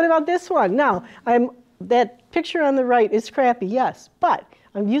 Okay, what about this one? Now, that picture on the right is crappy, yes, but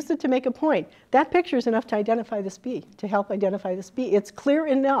I've used it to make a point. That picture is enough to identify this bee, to help identify this bee. It's clear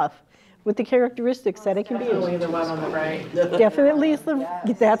enough with the characteristics that it can be. Definitely the one on the right. Definitely,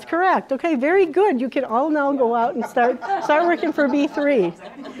 that's correct. Okay, very good. You can all now go out and start working for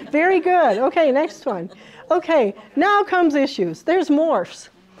B3. Very good. Okay, next one. Okay, now comes issues. There's morphs.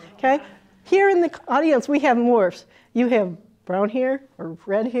 Okay, here in the audience we have morphs. You have brown hair, or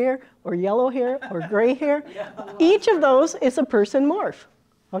red hair, or yellow hair, or gray hair. Each of those is a person morph.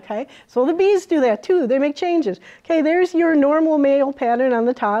 Okay, so the bees do that too. They make changes. Okay, there's your normal male pattern on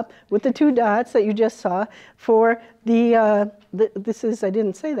the top with the 2 dots that you just saw for this is, I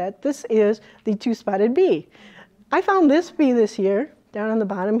didn't say that, this is the 2-spotted bee. I found this bee this year, down on the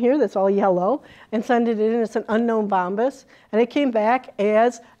bottom here, that's all yellow, and sent it in as an unknown bombus, and it came back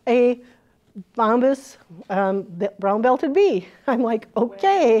as a bombus brown-belted bee. I'm like,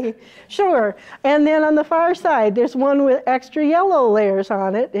 okay, sure. And then on the far side, there's one with extra yellow layers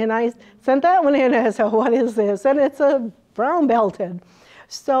on it, and I sent that one in as, what is this? And it's a brown-belted.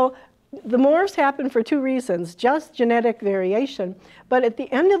 So the morphs happen for 2 reasons, just genetic variation, but at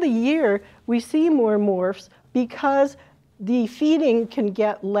the end of the year, we see more morphs because the feeding can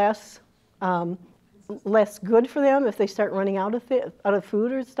get less less good for them if they start running out of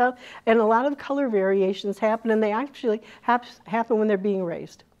food or stuff. And a lot of color variations happen, and they actually happen when they're being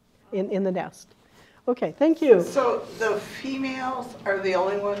raised in the nest. Okay, thank you. So the females are the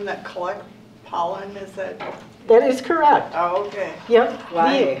only one that collect pollen, is that? That is correct. Oh, okay. Yep.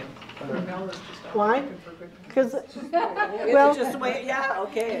 Why? Why? Because, Well, just the way, yeah,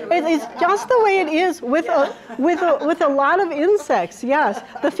 okay. it's just the way it is with a lot of insects. Yes,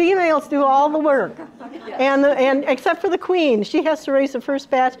 the females do all the work, and except for the queen, she has to raise the first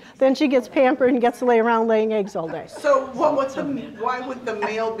batch. Then she gets pampered and gets to lay around laying eggs all day. So why would the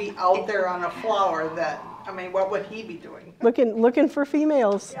male be out there on a flower that, I mean, what would he be doing? Looking for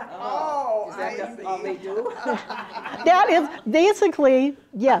females. Oh, Is that all they do? That is basically,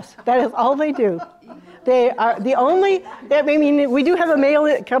 yes, that is all they do. They are the only, I mean, we do have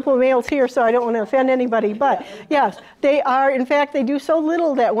a couple of males here, so I don't want to offend anybody, but yes, they are, in fact, they do so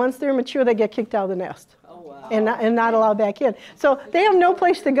little that once they're mature, they get kicked out of the nest. And not allowed back in. So they have no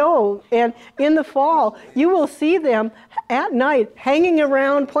place to go. And in the fall, you will see them at night hanging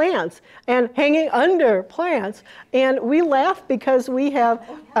around plants and hanging under plants. And we laugh because we have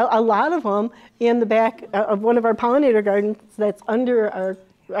a lot of them in the back of one of our pollinator gardens that's under our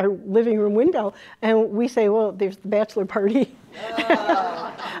living room window. And we say, well, there's the bachelor party.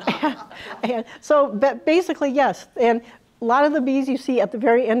 And so basically, yes. And a lot of the bees you see at the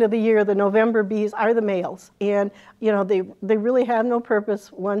very end of the year, the November bees, are the males. And, you know, they really have no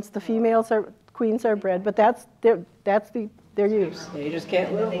purpose once the queens are bred, but that's their use. You just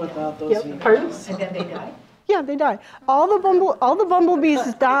can't live without those females. Pardon? And then they die? Yeah, they die. All the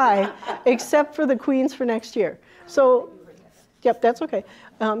bumblebees die except for the queens for next year. So, yep, that's okay.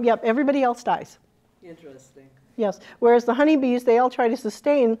 Yep, everybody else dies. Interesting. Yes, whereas the honeybees, they all try to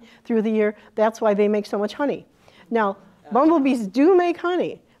sustain through the year. That's why they make so much honey. Now, bumblebees do make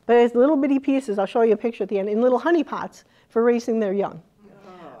honey, but it's little bitty pieces. I'll show you a picture at the end, in little honey pots for raising their young.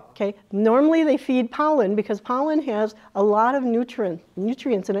 Okay. Normally they feed pollen because pollen has a lot of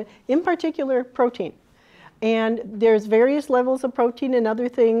nutrients in it, in particular protein. And there's various levels of protein and other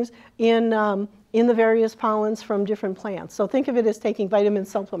things in the various pollens from different plants. So think of it as taking vitamin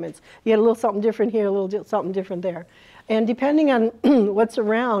supplements. You get a little something different here, a little something different there. And depending on what's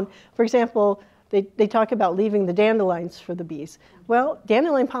around, for example, they talk about leaving the dandelions for the bees. Well,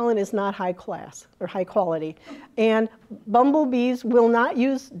 dandelion pollen is not high class or high quality. And bumblebees will not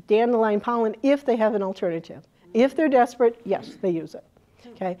use dandelion pollen if they have an alternative. If they're desperate, yes, they use it.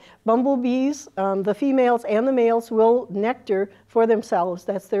 Okay. Bumblebees, the females and the males, will nectar for themselves.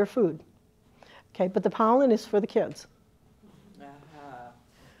 That's their food. Okay, but the pollen is for the kids.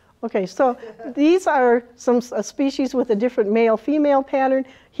 Okay, so these are a species with a different male-female pattern.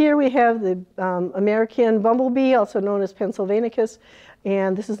 Here we have the American bumblebee, also known as Pennsylvanicus,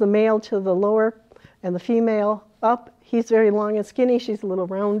 and this is the male to the lower and the female up. He's very long and skinny. She's a little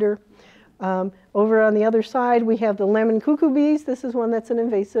rounder. Over on the other side, we have the lemon cuckoo bees. This is one that's an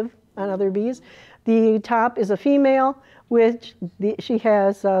invasive on other bees. The top is a female, which she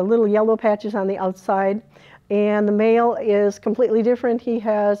has little yellow patches on the outside. And the male is completely different. He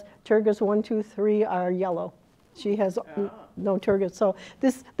has turgors 1, 2, 3 are yellow. She has no turgors. So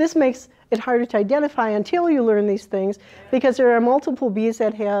this makes it harder to identify until you learn these things, because there are multiple bees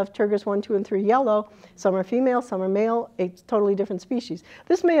that have turgors 1, 2, and 3 yellow. Some are female, some are male. It's totally different species.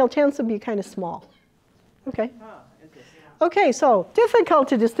 This male tends to be kind of small. Okay. Okay, so difficult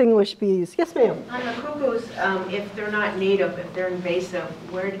to distinguish bees. Yes, ma'am. On the cuckoos, if they're not native, if they're invasive,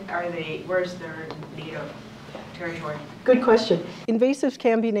 where's their native territory? Good question. Invasives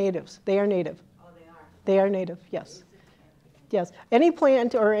can be natives. They are native. Oh, they are. They are native, yes. Yes. Any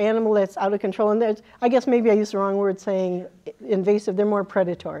plant or animal that's out of control, and I guess maybe I used the wrong word saying invasive, they're more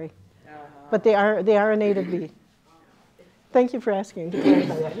predatory. But they are a native bee. Thank you for asking to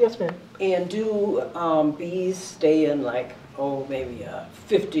clarify that. Yes, ma'am. And do bees stay in like, maybe a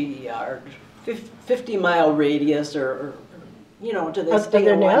 50-mile radius, or do they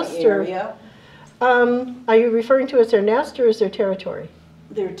stay in one area? Are you referring to as their nest or as their territory?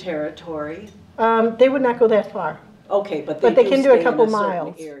 Their territory. They would not go that far. Okay, but they can do a couple in a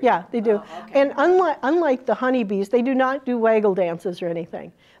miles. area. Yeah, they do. Okay. And unlike the honeybees, they do not do waggle dances or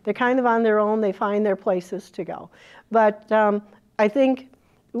anything. They're kind of on their own. They find their places to go. But I think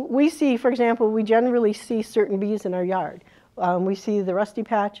we see, for example, we generally see certain bees in our yard. We see the rusty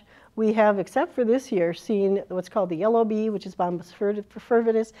patch. We have, except for this year, seen what's called the yellow bee, which is Bombus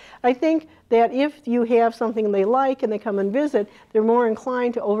fervidus. I think that if you have something they like and they come and visit, they're more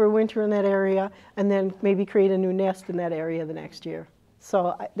inclined to overwinter in that area and then maybe create a new nest in that area the next year.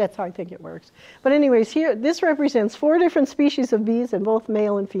 So that's how I think it works. But anyways, here, this represents 4 different species of bees, and both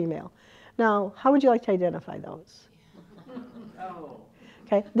male and female. Now, how would you like to identify those?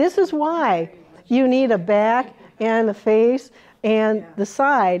 Okay, this is why you need a back and a face and the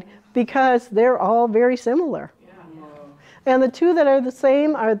side, because they're all very similar. And the two that are the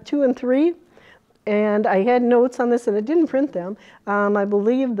same are 2 and 3. And I had notes on this and I didn't print them. I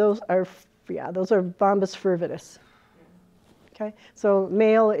believe those are Bombus fervidus. Okay, so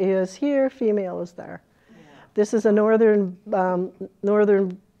male is here, female is there. This is a northern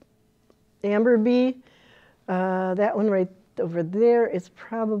amber bee. That one right over there is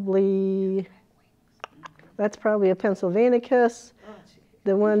probably, that's probably a Pennsylvanicus.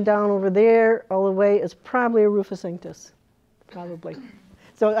 The one down over there all the way is probably a Rufus Inctus, probably.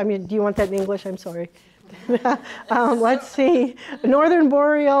 So, I mean, do you want that in English? I'm sorry. Let's see. Northern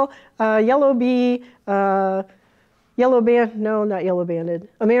boreal, yellow bee, yellow band, no, not yellow banded,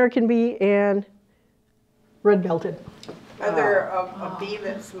 American bee, and red belted. Are there a bee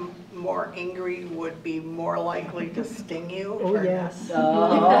that's more angry would be more likely to sting you? Oh, or yes.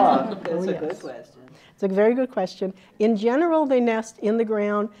 Oh, that's a yes. good question. It's a very good question. In general, they nest in the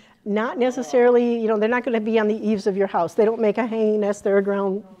ground, not necessarily, you know, they're not going to be on the eaves of your house. They don't make a hanging nest, they're a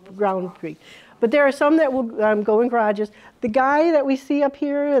ground tree. But there are some that will go in garages. The guy that we see up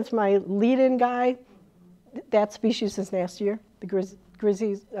here, it's my lead-in guy, that species is nastier, the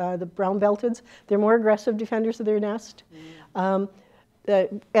grizzlies, the brown belteds. They're more aggressive defenders of their nest. At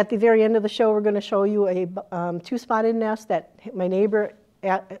the very end of the show, we're going to show you a two-spotted nest that my neighbor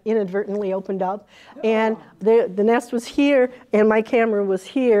inadvertently opened up, and the nest was here and my camera was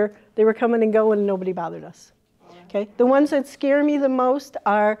here. They were coming and going and nobody bothered us. Okay, the ones that scare me the most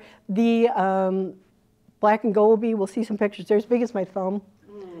are the black and gold bee. We'll see some pictures. They're as big as my thumb.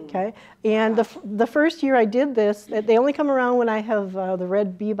 Okay, and the first year I did this, they only come around when I have the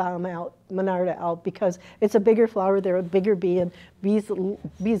red bee balm out, Monarda out, because it's a bigger flower. They're a bigger bee, and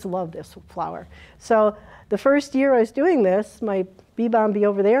bees love this flower. So the first year I was doing this, my bee balm be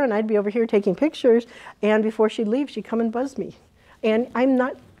over there, and I'd be over here taking pictures, and before she'd leave, she'd come and buzz me. And I'm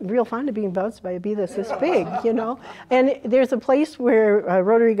not real fond of being buzzed by a bee that's this big, you know. And there's a place where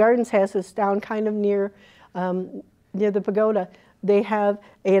Rotary Gardens has this down kind of near the pagoda. They have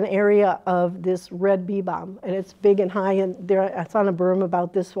an area of this red bee balm, and it's big and high, and it's on a berm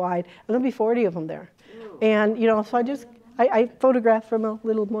about this wide, and there'll be 40 of them there. And, you know, so I photograph from a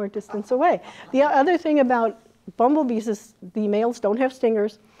little more distance away. The other thing about bumblebees is the males don't have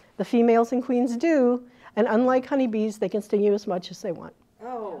stingers, the females and queens do, and unlike honeybees, they can sting you as much as they want.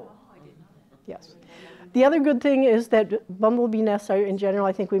 Oh. Yes. The other good thing is that bumblebee nests are, in general,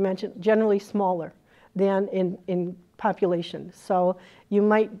 I think we mentioned, generally smaller than in population. So you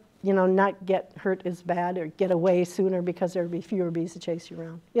might, you know, not get hurt as bad or get away sooner because there'll be fewer bees to chase you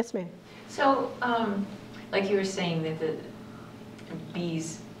around. Yes, ma'am. So, like you were saying that the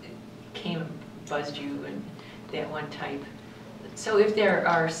bees came and buzzed you and that one type. So if there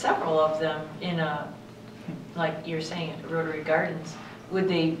are several of them in a, like you're saying, at Rotary Gardens, would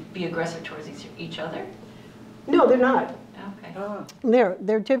they be aggressive towards each other? No, they're not. Okay.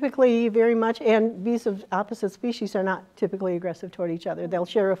 They're typically very much, and bees of opposite species are not typically aggressive toward each other. They'll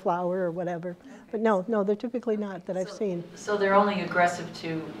share a flower or whatever. But no, they're typically not that I've seen. So they're only aggressive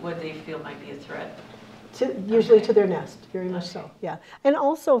to what they feel might be a threat? Usually to their nest, very much so, yeah. And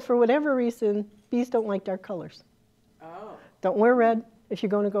also, for whatever reason, bees don't like dark colors. Oh. Don't wear red if you're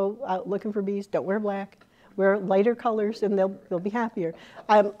going to go out looking for bees. Don't wear black. Wear lighter colors and they'll be happier.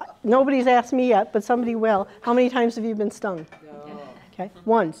 Nobody's asked me yet, but somebody will. How many times have you been stung? No. Okay,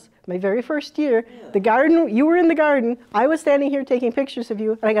 once. My very first year, the garden, you were in the garden, I was standing here taking pictures of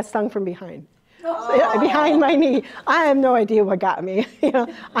you, and I got stung from behind. Oh. Behind my knee. I have no idea what got me. You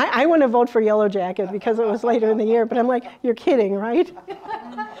know, I want to vote for Yellow Jacket because it was later in the year, but I'm like, you're kidding, right?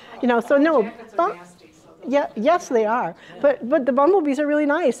 You know, so no. Yeah, yes, they are. But the bumblebees are really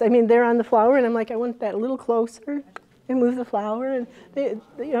nice. I mean, they're on the flower, and I'm like, I want that a little closer, and move the flower. And they,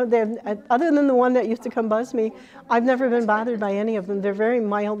 you know, other than the one that used to come buzz me, I've never been bothered by any of them. They're very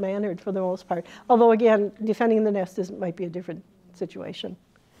mild-mannered for the most part. Although, again, defending the nest might be a different situation.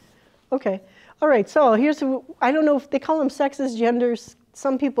 Okay, all right. So here's, I don't know if they call them sexes, genders.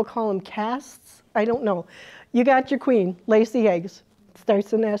 Some people call them castes. I don't know. You got your queen, lays the eggs.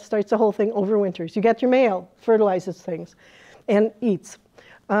 Starts the nest, starts the whole thing, overwinters. You got your male, fertilizes things and eats.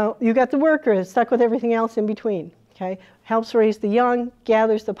 You got the worker, stuck with everything else in between, okay? Helps raise the young,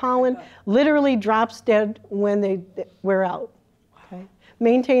 gathers the pollen, literally drops dead when they wear out, okay?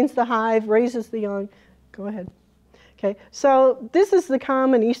 Maintains the hive, raises the young. Go ahead. Okay, so this is the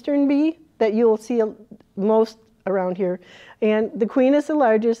common eastern bee that you'll see most around here. And the queen is the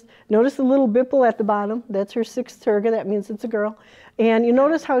largest. Notice the little bipple at the bottom. That's her 6th turga. That means it's a girl. And you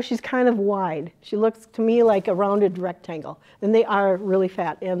notice how she's kind of wide. She looks to me like a rounded rectangle. And they are really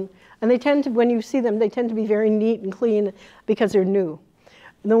fat. And they tend to, when you see them, they tend to be very neat and clean because they're new.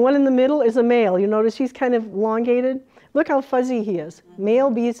 And the one in the middle is a male. You notice he's kind of elongated. Look how fuzzy he is. Male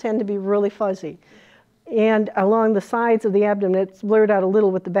bees tend to be really fuzzy. And along the sides of the abdomen, it's blurred out a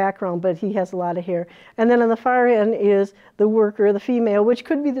little with the background, but he has a lot of hair. And then on the far end is the worker, the female, which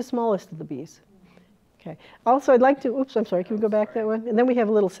could be the smallest of the bees. Okay. Also, I'd like to, oops, I'm sorry, can we go back that one? And then we have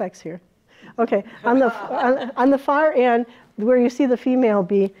a little sex here. Okay, on the far end, where you see the female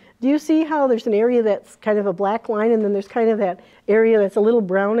bee, do you see how there's an area that's kind of a black line, and then there's kind of that area that's a little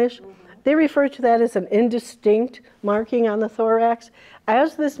brownish? They refer to that as an indistinct marking on the thorax.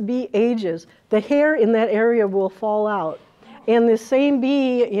 As this bee ages, the hair in that area will fall out. And the same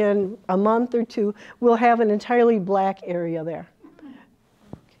bee in a month or two will have an entirely black area there.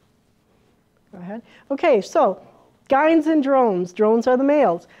 Go ahead. Okay, so gynes and drones. Drones are the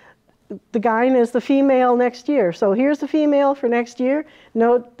males. The gyne is the female next year. So here's the female for next year.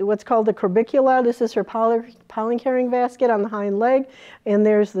 Note what's called the corbicula. This is her pollen-carrying basket on the hind leg. And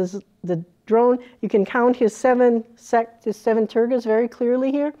there's the drone. You can count his 7 turgas very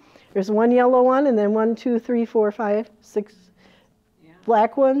clearly here. There's one yellow one, and then 1, 2, 3, 4, 5, 6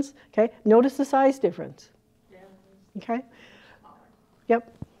 black ones. Okay. Notice the size difference. Okay.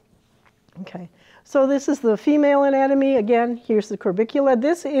 Yep. Okay. So this is the female anatomy. Again, here's the corbicula.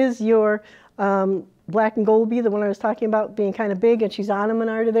 This is your black and gold bee, the one I was talking about being kind of big, and she's on a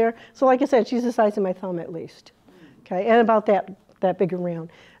monarda there. So like I said, she's the size of my thumb at least. Okay, and about that big around.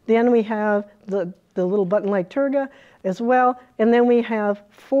 Then we have the little button-like turga as well, and then we have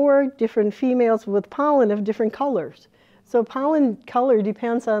 4 different females with pollen of different colors. So pollen color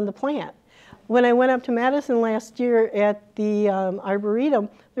depends on the plant. When I went up to Madison last year at the Arboretum,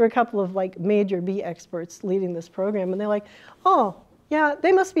 there were a couple of like major bee experts leading this program, and they're like, oh, yeah,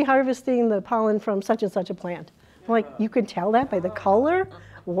 they must be harvesting the pollen from such and such a plant. I'm like, you can tell that by the color?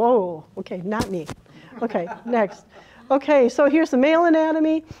 Whoa, okay, not me. Okay, next. Okay, so here's the male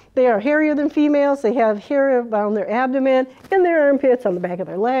anatomy. They are hairier than females. They have hair around their abdomen, and their armpits, on the back of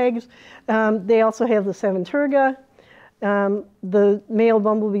their legs. They also have the 7 turga. The male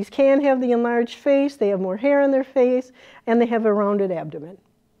bumblebees can have the enlarged face. They have more hair on their face, and they have a rounded abdomen.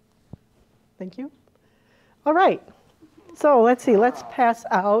 Thank you. All right. So let's see. Let's pass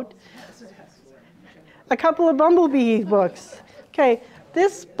out a couple of bumblebee books. Okay,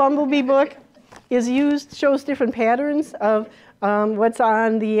 this bumblebee book is used, shows different patterns of what's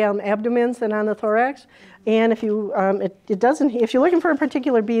on the abdomens and on the thorax. And if you, if you're looking for a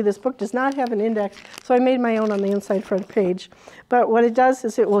particular bee, this book does not have an index, so I made my own on the inside front page. But what it does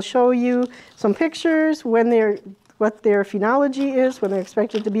is it will show you some pictures, what their phenology is, when they're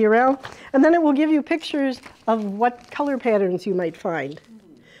expected to be around, and then it will give you pictures of what color patterns you might find.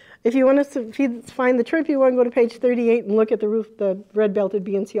 If you want to find the trip, you want to go to page 38 and look at the red-belted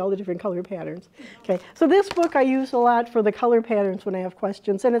bee and see all the different color patterns. Okay, so this book I use a lot for the color patterns when I have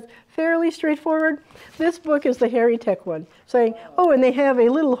questions, and it's fairly straightforward. This book is the hairy tech one, saying, oh, and they have a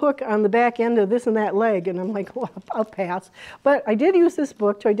little hook on the back end of this and that leg, and I'm like, well, I'll pass. But I did use this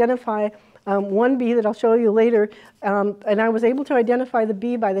book to identify one bee that I'll show you later, and I was able to identify the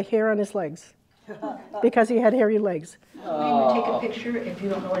bee by the hair on his legs, because he had hairy legs. When you take a picture, if you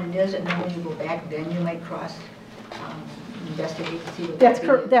don't know what it is, and then when you go back, then you might cross, investigate to see what that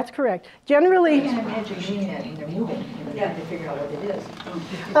is. That's correct. Generally, I can't imagine doing that when they're moving, trying to figure out what it is.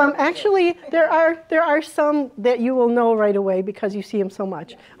 actually, there are some that you will know right away because you see them so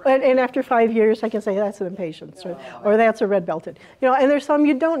much. And after 5 years, I can say that's an impatiens, or that's a red-belted. You know, and there's some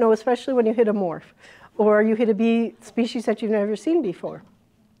you don't know, especially when you hit a morph, or you hit a bee species that you've never seen before.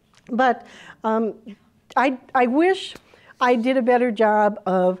 But I wish I did a better job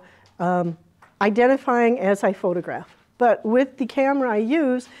of identifying as I photograph. But with the camera I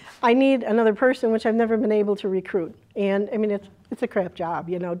use, I need another person, which I've never been able to recruit. And I mean, it's a crap job,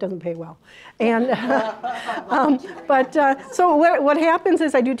 you know, it doesn't pay well. And so what happens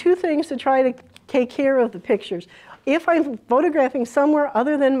is I do 2 things to try to take care of the pictures. If I'm photographing somewhere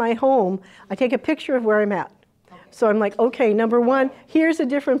other than my home, I take a picture of where I'm at. So I'm like, okay, number 1, here's a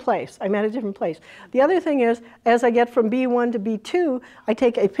different place. I'm at a different place. The other thing is, as I get from B1 to B2, I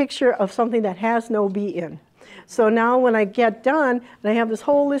take a picture of something that has no bee in. So now when I get done, and I have this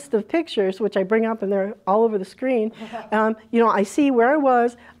whole list of pictures, which I bring up and they're all over the screen, you know, I see where I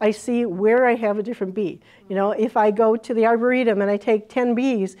was, I see where I have a different bee. You know, if I go to the Arboretum and I take 10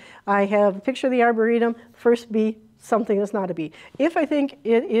 bees, I have a picture of the Arboretum, first bee, something that's not a bee. If I think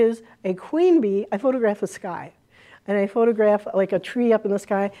it is a queen bee, I photograph the sky. and I photograph like a tree up in the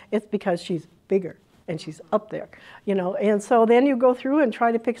sky, it's because she's bigger and she's up there, you know. And so then you go through and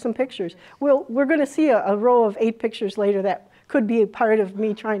try to pick some pictures. Well, we're going to see a row of 8 pictures later that could be a part of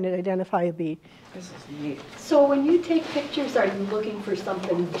me trying to identify a bee. This is neat. So when you take pictures, are you looking for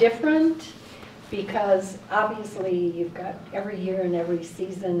something different? Because obviously you've got every year and every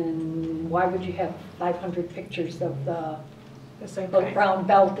season, and why would you have 500 pictures of the brown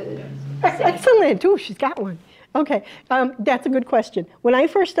belted? Excellent. Ooh, she's got one. Okay, that's a good question. When I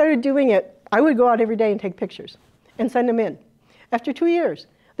first started doing it, I would go out every day and take pictures and send them in. After 2 years,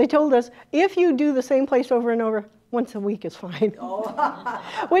 they told us, if you do the same place over and over, once a week is fine.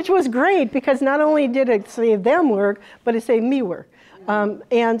 Which was great, because not only did it save them work, but it saved me work.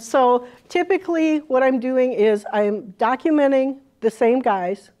 And so typically what I'm doing is I'm documenting the same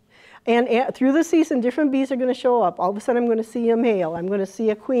guys, and through the season different bees are going to show up. All of a sudden I'm going to see a male, I'm going to see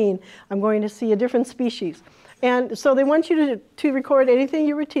a queen, I'm going to see a different species. And so they want you to record anything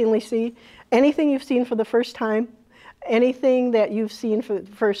you routinely see, anything you've seen for the first time, anything that you've seen for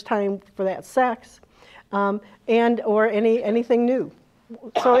the first time for that sex, and or anything new.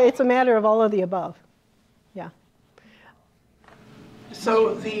 So it's a matter of all of the above. Yeah.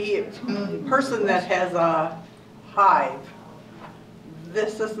 So the person that has a hive,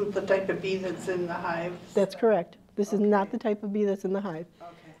 this isn't the type of bee that's in the hive? That's correct. This is not the type of bee that's in the hive.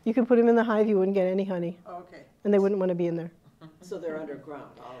 Okay. You can put them in the hive, you wouldn't get any honey, Okay. and they wouldn't want to be in there. So they're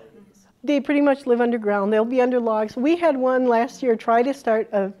underground, all of these. They pretty much live underground. They'll be under logs. We had one last year try to start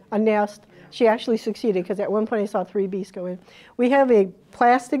a nest. She actually succeeded, because at one point I saw 3 bees go in. We have a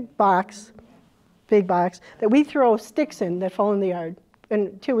plastic box, big box, that we throw sticks in that fall in the yard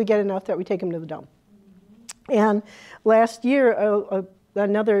until we get enough that we take them to the dump. And last year,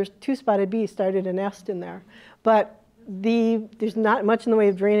 another 2-spotted bee started a nest in there. But there's not much in the way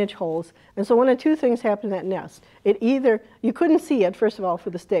of drainage holes. And so one of 2 things happened in that nest. It either, you couldn't see it, first of all, for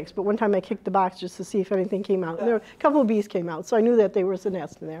the sticks, but one time I kicked the box just to see if anything came out. And there were a couple of bees came out, so I knew that there was a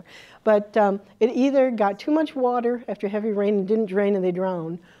nest in there. But it either got too much water after heavy rain and didn't drain and they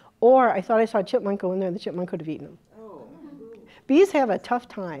drowned, or I thought I saw a chipmunk go in there and the chipmunk could have eaten them. Oh. Bees have a tough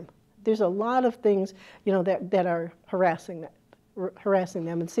time. There's a lot of things, you know, that are harassing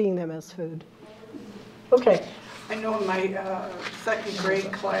them and seeing them as food. Okay. I know in my 2nd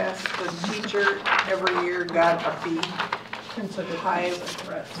grade class, the teacher every year got a bee hive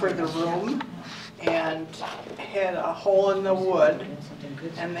for the room and had a hole in the wood,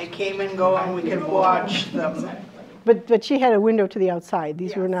 and they came and go and we could watch them. But she had a window to the outside.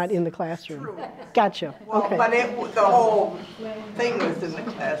 These were not in the classroom. True. Gotcha. Well, Okay. but the whole thing was in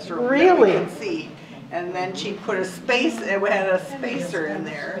the classroom. Really? That we could see. And then she put it had a spacer in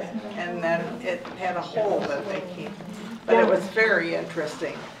there, and then it had a hole that they came. But it was very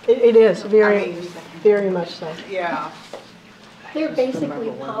interesting. It is very, I mean, very much so. Yeah. They're basically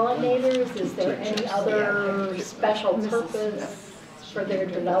pollinators. Is there any other special purpose for their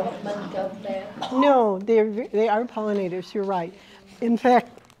development of that? No, they are pollinators. You're right. In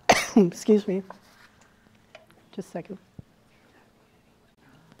fact, excuse me, just a second.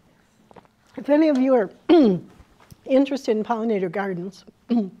 If any of you are interested in pollinator gardens,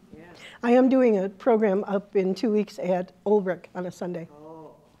 I am doing a program up in 2 weeks at Olbrich on a Sunday.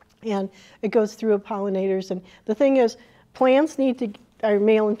 And it goes through pollinators. And the thing is, plants are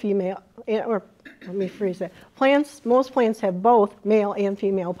male and female, or let me phrase that. Most plants have both male and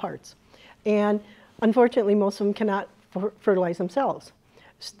female parts. And unfortunately, most of them cannot fertilize themselves.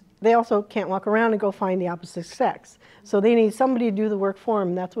 They also can't walk around and go find the opposite sex. So they need somebody to do the work for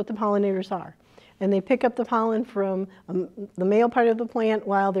them. That's what the pollinators are. And they pick up the pollen from the male part of the plant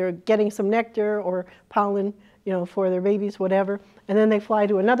while they're getting some nectar or pollen, you know, for their babies, whatever. And then they fly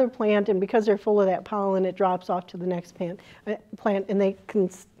to another plant, and because they're full of that pollen, it drops off to the next plant, and they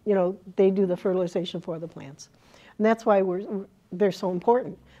can, you know, they do the fertilization for the plants. And that's why they're so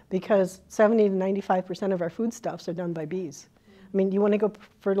important, because 70 to 95% of our foodstuffs are done by bees. I mean, do you want to go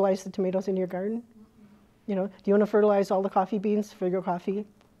fertilize the tomatoes in your garden? You know, do you want to fertilize all the coffee beans for your coffee,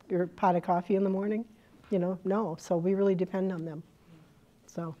 your pot of coffee in the morning? You know, no. So we really depend on them.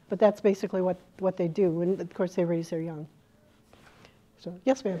 So, but that's basically what they do, and of course they raise their young. So,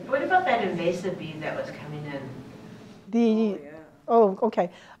 yes, ma'am. What about that invasive bee that was coming in? Okay.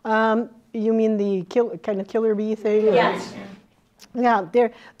 You mean the kind of killer bee thing? Yes. Yeah,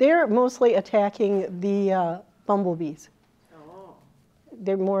 they're mostly attacking the bumblebees.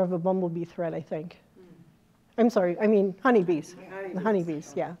 They're more of a bumblebee threat, I think. I'm sorry, I mean honeybees. The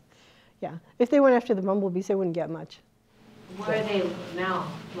honeybees, yeah. Yeah. If they went after the bumblebees, they wouldn't get much. Where are they now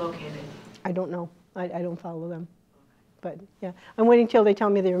located? I don't know. I don't follow them. But yeah, I'm waiting till they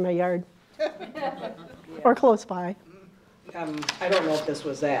tell me they're in my yard. or close by. I don't know if this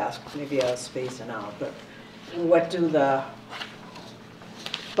was asked, maybe I was spacing out, but what do the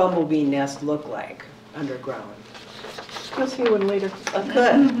bumblebee nests look like underground? You'll see one later.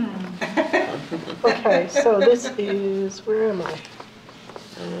 Good. Okay, so this is, where am I?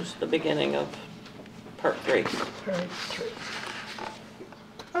 And it's the beginning of part 3. Part 3.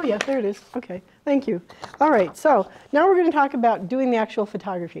 Oh yeah, there it is. Okay, thank you. All right, so now we're going to talk about doing the actual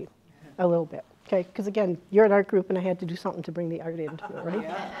photography a little bit. Okay, because again, you're an art group and I had to do something to bring the art into it,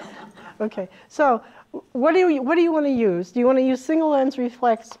 right? Okay, so what do you want to use? Do you want to use single lens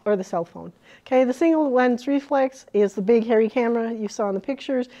reflex or the cell phone? Okay, the single lens reflex is the big hairy camera you saw in the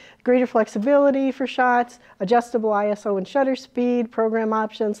pictures, greater flexibility for shots, adjustable ISO and shutter speed, program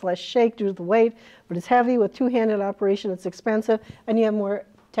options, less shake due to the weight, but it's heavy with two-handed operation, it's expensive, and you have more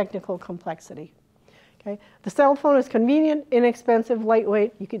technical complexity. Okay. The cell phone is convenient, inexpensive,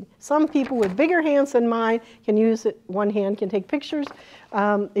 lightweight. Some people with bigger hands than mine can use it. One hand can take pictures.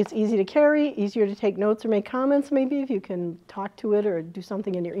 It's easy to carry, easier to take notes or make comments maybe if you can talk to it or do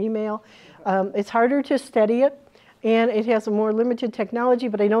something in your email. It's harder to steady it, and it has a more limited technology,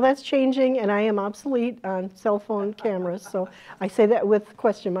 but I know that's changing, and I am obsolete on cell phone cameras, so I say that with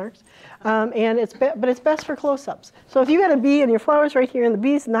question marks. But it's best for close-ups. So if you got a bee and your flower's right here, and the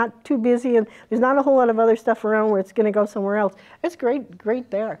bee's not too busy, and there's not a whole lot of other stuff around where it's going to go somewhere else, it's great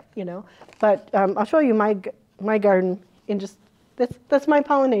there, you know. But I'll show you my garden in just that's my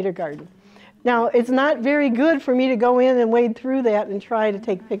pollinator garden. Now, it's not very good for me to go in and wade through that and try to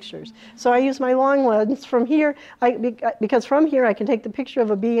take pictures. So I use my long lens from here, because from here I can take the picture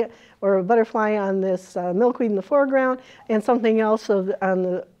of a bee or a butterfly on this milkweed in the foreground and something else on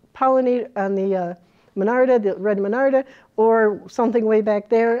the pollinator, on the monarda, the red monarda, or something way back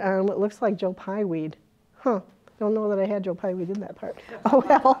there on what looks like Joe Pye weed. Huh, don't know that I had Joe Pye weed in that part. Oh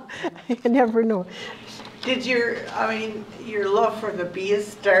well, you never know. Did your love for the bees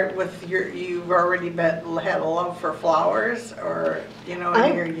start with you've already had a love for flowers, or, in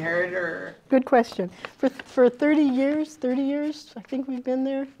your yard, or? Good question. For 30 years, I think we've been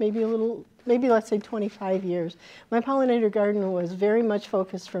there, maybe let's say 25 years. My pollinator garden was very much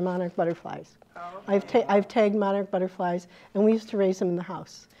focused for monarch butterflies. Oh, okay. I've tagged monarch butterflies, and we used to raise them in the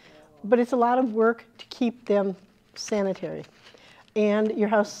house. But it's a lot of work to keep them sanitary. And your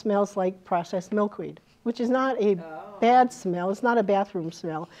house smells like processed milkweed, which is not a bad smell. It's not a bathroom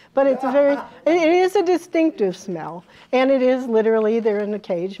smell, but it is a distinctive smell, and it is literally they're in a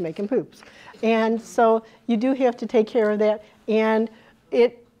cage making poops, and so you do have to take care of that. And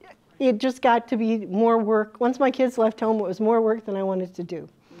it just got to be more work. Once my kids left home, it was more work than I wanted to do.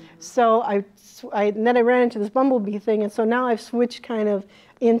 So and then I ran into this bumblebee thing, and so now I've switched kind of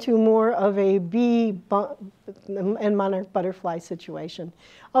into more of a bee and monarch butterfly situation.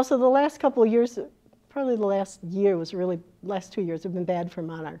 Also, the last couple of years, probably the last 2 years have been bad for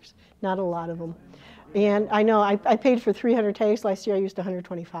monarchs. Not a lot of them. And I know I paid for 300 tags. Last year I used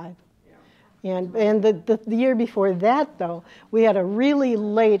 125. And the year before that, though, we had a really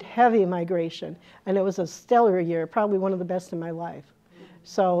late, heavy migration. And it was a stellar year, probably one of the best in my life.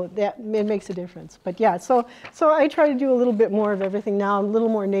 So it makes a difference. But yeah, so I try to do a little bit more of everything now. I'm a little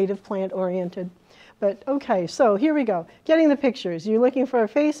more native plant oriented. But okay, so here we go. Getting the pictures. You're looking for a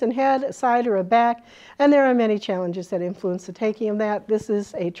face and head, a side or a back, and there are many challenges that influence the taking of that. This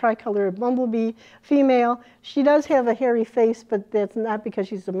is a tricolor bumblebee female. She does have a hairy face, but that's not because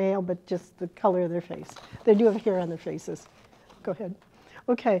she's a male, but just the color of their face. They do have hair on their faces. Go ahead.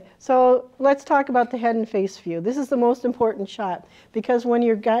 Okay, so let's talk about the head and face view. This is the most important shot because when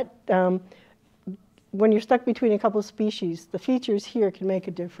you're stuck between a couple of species, the features here can make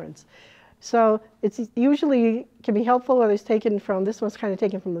a difference. So it's usually can be helpful whether it's taken from, this one's kind of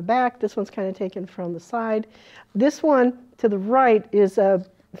taken from the back, this one's kind of taken from the side. This one to the right is a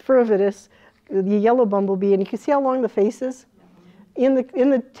furvitus, the yellow bumblebee, and you can see how long the face is. In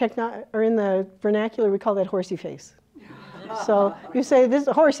the vernacular, we call that horsey face. So you say this is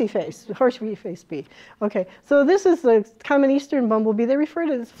a horsey face bee. Okay, so this is the common eastern bumblebee. They refer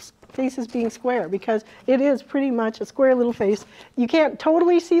to this face as being square because it is pretty much a square little face. You can't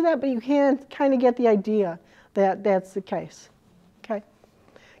totally see that, but you can kind of get the idea that that's the case. Okay.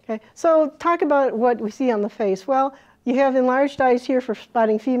 So talk about what we see on the face. Well, you have enlarged eyes here for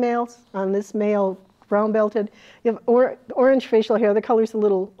spotting females on this male brown belted. You have orange facial hair. The color's a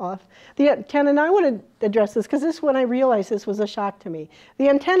little off. The antenna, and I want to address this because this is when I realized this was a shock to me. The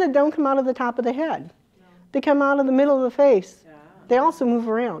antenna don't come out of the top of the head. They come out of the middle of the face. They also move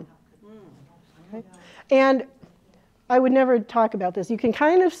around. Okay? And I would never talk about this. You can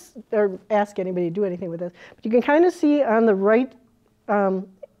kind of, or ask anybody to do anything with this, but you can kind of see on the right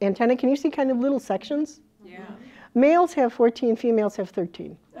antenna. Can you see kind of little sections? Yeah. Males have 14, females have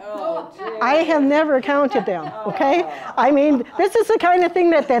 13. Oh, I have never counted them, okay? I mean, this is the kind of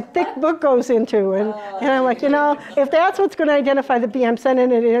thing that thick book goes into. And I'm like, if that's what's going to identify the bee, I'm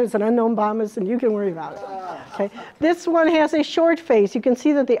sending it in as an unknown bombus, and you can worry about it. Okay. This one has a short face. You can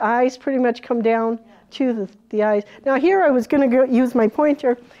see that the eyes pretty much come down to the eyes. Now here I was going to use my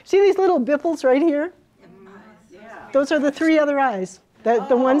pointer. See these little bipples right here? Those are the 3 other eyes, the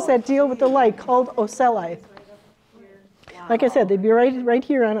ones that deal with the light, called ocelli. Like I said, they'd be right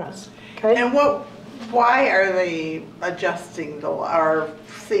here on us. Okay? And why are they adjusting or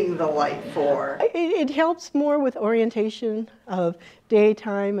seeing the light for? It helps more with orientation of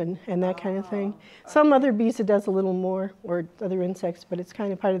daytime and that kind of thing. Some other bees it does a little more, or other insects, but it's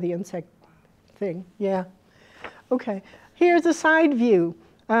kind of part of the insect thing. Yeah. Okay. Here's a side view.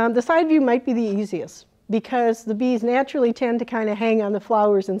 The side view might be the easiest, because the bees naturally tend to kind of hang on the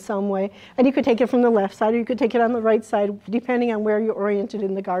flowers in some way. And you could take it from the left side, or you could take it on the right side, depending on where you're oriented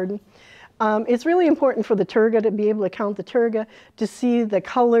in the garden. It's really important for the turga to be able to count the turga, to see the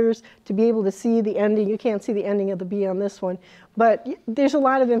colors, to be able to see the ending. You can't see the ending of the bee on this one, but there's a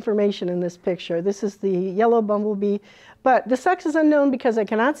lot of information in this picture. This is the yellow bumblebee, but the sex is unknown because I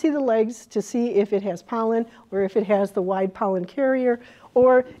cannot see the legs to see if it has pollen, or if it has the wide pollen carrier,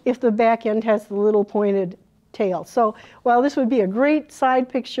 or if the back end has the little pointed tail. So while this would be a great side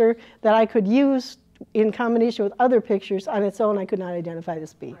picture that I could use in combination with other pictures, on its own I could not identify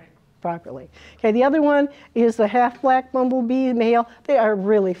this bee properly. Okay, the other one is the half-black bumblebee male. They are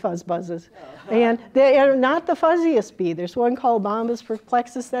really fuzz buzzes. And they are not the fuzziest bee. There's one called Bombus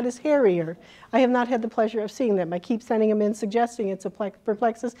perplexus that is hairier. I have not had the pleasure of seeing them. I keep sending them in suggesting it's a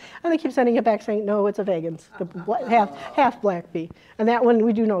perplexus, and they keep sending it back saying, no, it's a vagans, the half-black bee. And that one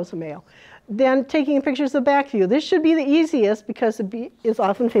we do know is a male. Then taking pictures of the back view. This should be the easiest because the bee is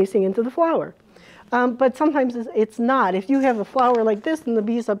often facing into the flower. But sometimes it's not. If you have a flower like this and the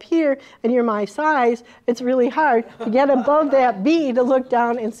bee's up here and you're my size, it's really hard to get above that bee to look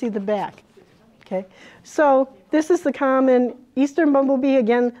down and see the back. Okay, so this is the common eastern bumblebee.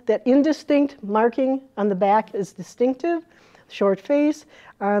 Again, that indistinct marking on the back is distinctive. Short face.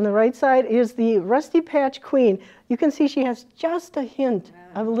 On the right side is the rusty patch queen. You can see she has just a hint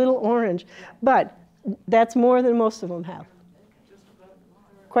of a little orange, but that's more than most of them have.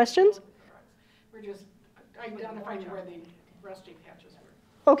 Questions? We're just identifying where the rusty patches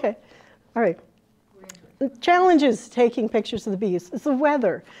were. Okay, all right. The challenge is taking pictures of the bees. It's the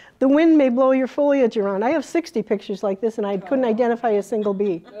weather. The wind may blow your foliage around. I have 60 pictures like this, and I couldn't identify a single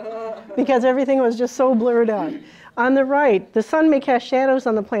bee because everything was just so blurred out. On the right, the sun may cast shadows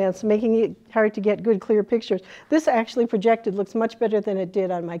on the plants, making it hard to get good, clear pictures. This actually projected looks much better than it did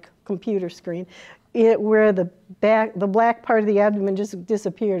on my computer screen, where the black part of the abdomen just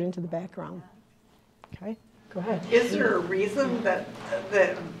disappeared into the background. Okay, go ahead. Is there a reason that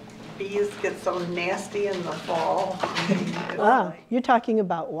bees get so nasty in the fall? You're talking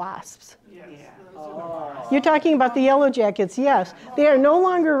about wasps. Yes. You're talking about the yellow jackets, yes. They are no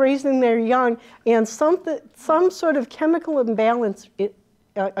longer raising their young, and some sort of chemical imbalance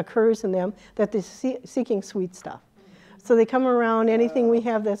occurs in them that they're seeking sweet stuff. So they come around anything we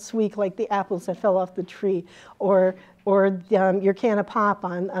have that's sweet, like the apples that fell off the tree, or your can of pop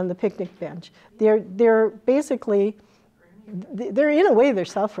on the picnic bench. They're basically, in a way, they're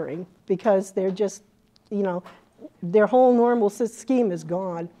suffering because they're just, their whole normal scheme is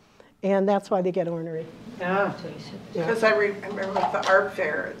gone, and that's why they get ornery. Because I remember at the art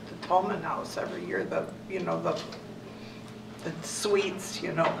fair at the Tolman House every year, the sweets,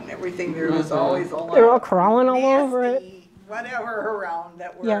 and everything, there was always a lot. They're all crawling all over it. Whatever around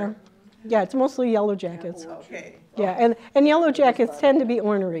that were. Yeah, it's mostly yellow jackets. Okay. Yeah, and yellow jackets tend to be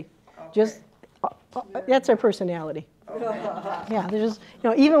ornery. Just that's their personality. Yeah, they're just,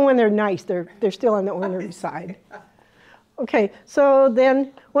 even when they're nice, they're still on the ornery side. Okay, so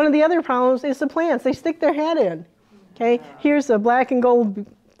then one of the other problems is the plants. They stick their head in. Okay, here's a black and gold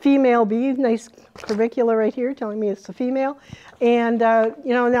female bee, nice curricula right here telling me it's a female. And, now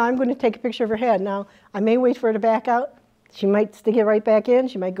I'm going to take a picture of her head. Now, I may wait for her to back out. She might stick it right back in.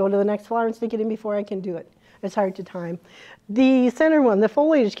 She might go to the next flower and stick it in before I can do it. It's hard to time. The center one, the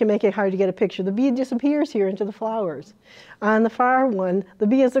foliage can make it hard to get a picture. The bee disappears here into the flowers. On the far one, the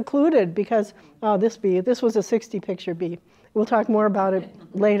bee is occluded because, this was a 60-picture bee. We'll talk more about it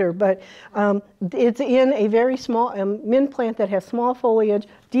later, but it's in a very small mint plant that has small foliage,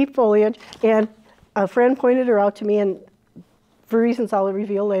 deep foliage, and a friend pointed her out to me, and for reasons I'll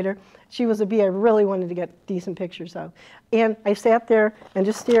reveal later, she was a bee I really wanted to get decent pictures of. And I sat there and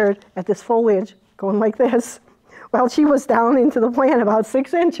just stared at this foliage going like this Well, she was down into the plant about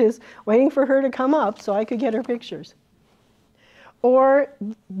 6 inches, waiting for her to come up so I could get her pictures. Or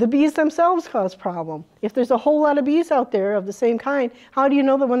the bees themselves cause problem. If there's a whole lot of bees out there of the same kind, how do you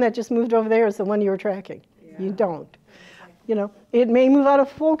know the one that just moved over there is the one you were tracking? Yeah. You don't. You know, it may move out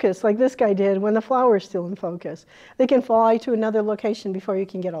of focus like this guy did when the flower is still in focus. They can fly to another location before you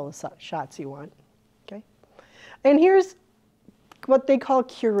can get all the shots you want. Okay? And here's what they call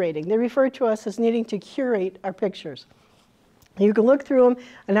curating. They refer to us as needing to curate our pictures. You can look through them,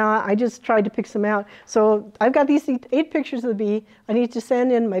 and now I just tried to pick some out. So I've got these 8 pictures of the bee. I need to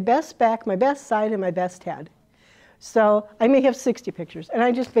send in my best back, my best side, and my best head. So I may have 60 pictures, and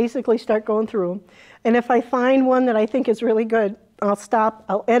I just basically start going through them. And if I find one that I think is really good, I'll stop,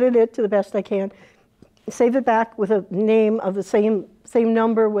 I'll edit it to the best I can, save it back with a name of the same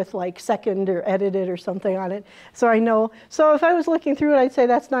number with like second or edited or something on it, so I know. So if I was looking through it, I'd say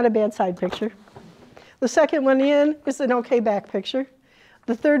that's not a bad side picture. The second one in is an okay back picture.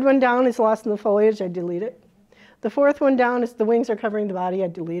 The third one down is lost in the foliage, I delete it. The fourth one down is the wings are covering the body, I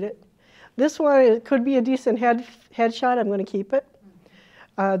delete it. This one, it could be a decent headshot, I'm going to keep it.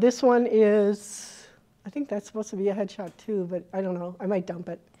 This one is, I think that's supposed to be a headshot too, but I don't know, I might dump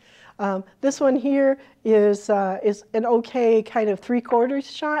it. This one here is an okay kind of 3/4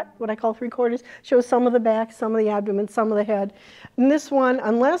 shot, what I call 3/4. Shows some of the back, some of the abdomen, some of the head. And this one,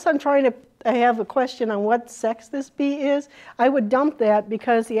 unless I'm trying to, I have a question on what sex this bee is, I would dump that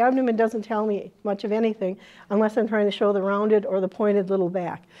because the abdomen doesn't tell me much of anything unless I'm trying to show the rounded or the pointed little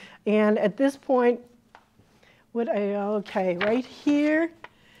back. And at this point, okay, right here,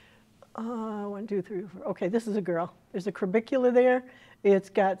 1, 2, 3, 4. Okay, this is a girl. There's a cribicula there. It's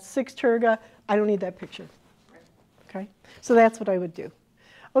got 6 terga. I don't need that picture. Okay, so that's what I would do.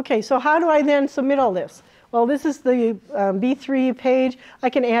 Okay, so how do I then submit all this? Well, this is the B3 page. I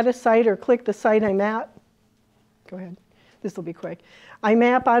can add a site or click the site I'm at. Go ahead. This will be quick. I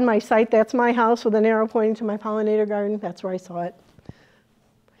map on my site. That's my house with an arrow pointing to my pollinator garden. That's where I saw it.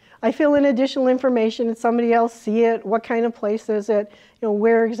 I fill in additional information. Did somebody else see it? What kind of place is it? You know,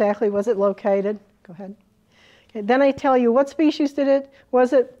 where exactly was it located? Go ahead. Okay, then I tell you what species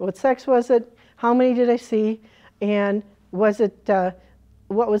was it? What sex was it? How many did I see? And was it,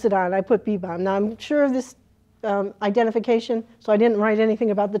 what was it on? I put bee-balm. Now I'm sure of this identification, so I didn't write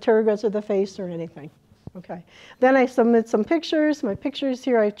anything about the tergas or the face or anything. Okay. Then I submit some pictures. My pictures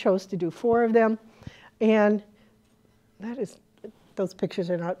here, I chose to do 4 of them. And those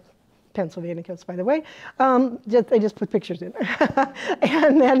pictures are not Pennsylvania coats, by the way. I just put pictures in.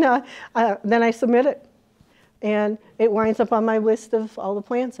 And then I submit it. And it winds up on my list of all the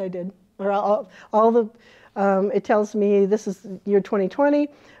plants I did. Or all the, it tells me this is year 2020.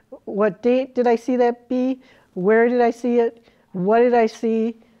 What date did I see that bee? Where did I see it? What did I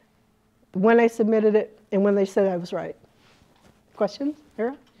see? When I submitted it, and when they said I was right. Questions,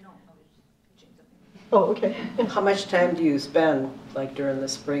 Era? No, I was changing something. Oh, okay. How much time do you spend, like during the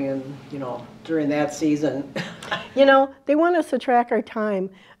spring and, you know, during that season? You know, they want us to track our time,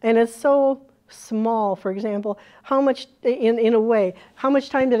 and it's so small. For example, how much, in a way, how much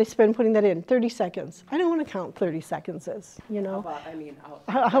time did I spend putting that in? 30 seconds. I don't want to count 30 seconds as, you know. How about, I mean,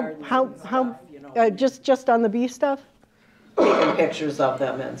 how you know, just on the bee stuff? taking pictures of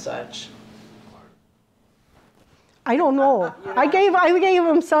them and such. I don't know. I gave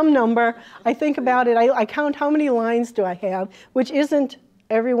them some number. I think about it. I count how many lines do I have, which isn't,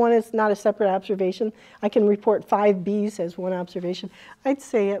 everyone is not a separate observation. I can report 5 bees as one observation. I'd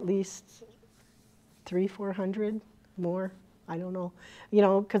say at least 300-400 more. I don't know. You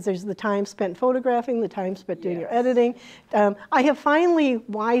know, because there's the time spent photographing, the time spent doing your editing. I have finally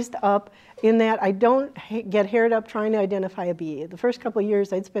wised up in that I don't get haired up trying to identify a bee. The first couple of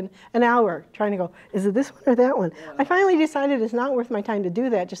years, I'd spend an hour trying to go, is it this one or that one? Yeah. I finally decided it's not worth my time to do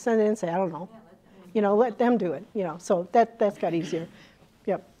that. Just send it in and say, I don't know. You know, let them do it. You know, so that's got easier.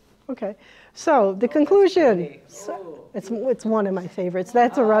 Yep. Okay. So the conclusion. So it's one of my favorites.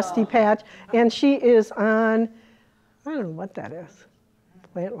 That's a rusty patch, and she is on. I don't know what that is,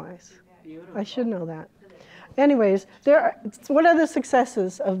 plant-wise. I should know that. Anyways, what are the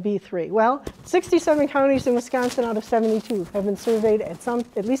successes of B3? Well, 67 counties in Wisconsin out of 72 have been surveyed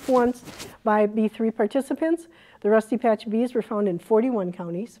at least once by B3 participants. The rusty patch bees were found in 41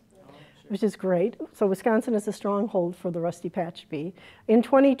 counties, which is great. So Wisconsin is a stronghold for the rusty patch bee. In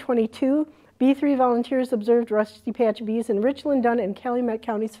 2022, B3 volunteers observed rusty patch bees in Richland, Dunn, and Calumet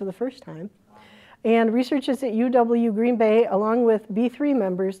counties for the first time. And researchers at UW Green Bay, along with B3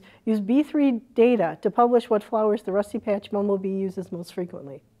 members, use B3 data to publish what flowers the rusty patch bumblebee uses most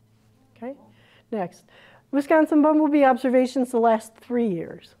frequently. Okay, next. Wisconsin bumblebee observations the last 3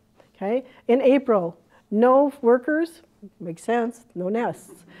 years. Okay, in April, No workers, makes sense, no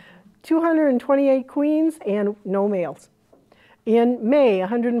nests. 228 queens and no males. In May,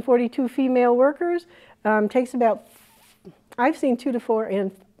 142 female workers, takes about, I've seen 2 to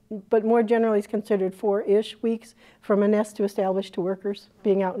 4, but more generally is considered 4-ish weeks from a nest to establish to workers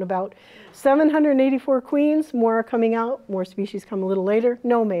being out and about. 784 queens, more are coming out, more species come a little later,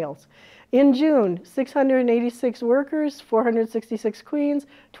 no males. In June, 686 workers, 466 queens,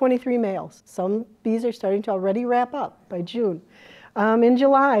 23 males. Some bees are starting to already wrap up by June. In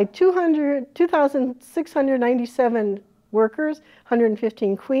July, 2,697 workers,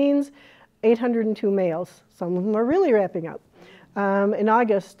 115 queens, 802 males. Some of them are really wrapping up. In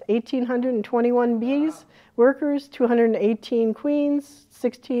August, 1,821 bees, workers, 218 queens,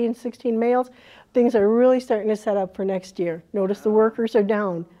 16 males. Things are really starting to set up for next year. Notice the workers are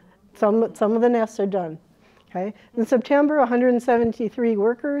down. Some of the nests are done. Okay. In September, 173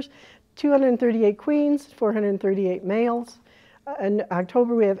 workers, 238 queens, 438 males. In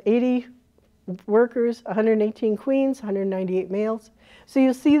October, we have 80 workers, 118 queens, 198 males. So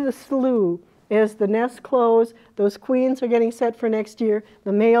you see the slew. As the nests close, those queens are getting set for next year.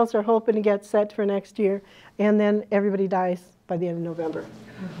 The males are hoping to get set for next year. And then everybody dies by the end of November.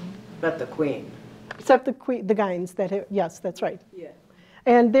 But the queen. Except the gynns that have, yes, that's right. Yeah.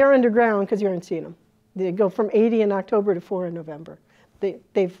 And they're underground because you aren't seeing them. They go from 80 in October to 4 in November.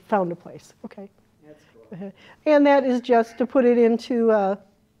 They've found a place. Okay. That's cool. And that is just to put it into a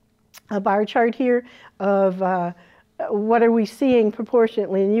bar chart here of what are we seeing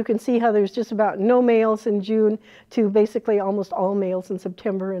proportionately. And you can see how there's just about no males in June to basically almost all males in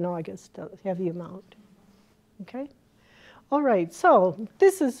September and August, a heavy amount. Okay? All right, so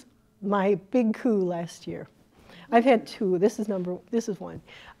this is my big coup last year. I've had 2. This is one.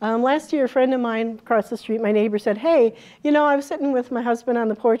 Last year, a friend of mine across the street, my neighbor, said, hey, you know, I was sitting with my husband on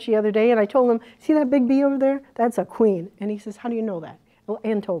the porch the other day, and I told him, see that big bee over there? That's a queen. And he says, how do you know that? Well,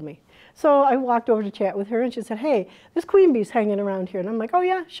 Ann told me. So I walked over to chat with her, and she said, hey, this queen bee's hanging around here. And I'm like, oh,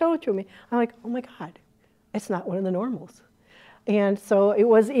 yeah, show it to me. I'm like, oh, my God, it's not one of the normals. And so it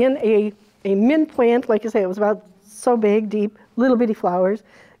was in a mint plant, like I say, it was about so big, deep, little bitty flowers,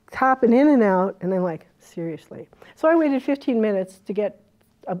 hopping in and out, and I'm like, seriously. So I waited 15 minutes to get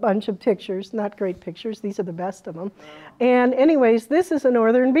a bunch of pictures, not great pictures, these are the best of them. And anyways, this is a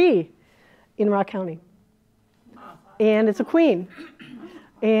northern bee in Rock County. And it's a queen.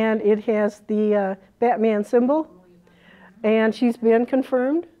 And it has the Batman symbol. And she's been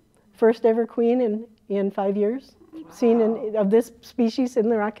confirmed, first ever queen in 5 years, seen of this species in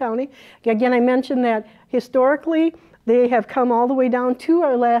the Rock County. Again, I mentioned that historically, they have come all the way down to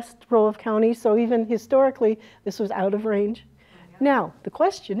our last row of counties, so even historically, this was out of range. Now, the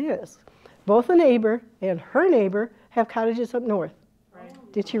question is, both the neighbor and her neighbor have cottages up north.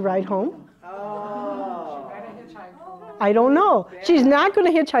 Did she ride home? I don't know. She's not going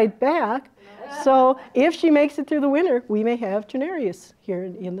to hitchhike back, so if she makes it through the winter, we may have Tunarius here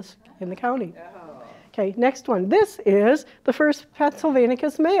in the county. Okay, next one. This is the first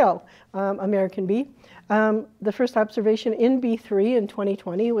Pennsylvanicus male American bee. The first observation in B3 in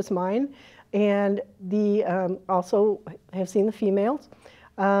 2020 was mine, and also have seen the females.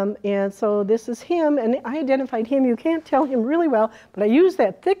 And so this is him, and I identified him. You can't tell him really well, but I used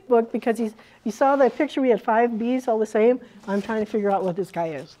that thick book because you saw that picture, we had 5 bees all the same. I'm trying to figure out what this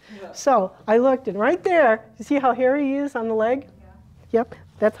guy is. Yeah. So I looked, and right there, you see how hairy he is on the leg? Yeah. Yep,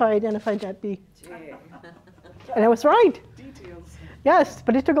 that's how I identified that bee. And I was right. Details. Yes,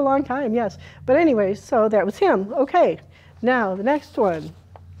 but it took a long time, yes. But anyway, so that was him. Okay, now the next one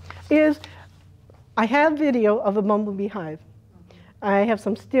is, I have video of a bumblebee hive. I have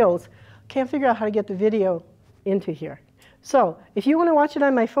some stills. Can't figure out how to get the video into here. So if you want to watch it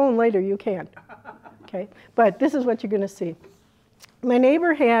on my phone later, you can. Okay, but this is what you're going to see. My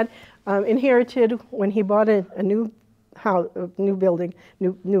neighbor had inherited, when he bought a new house,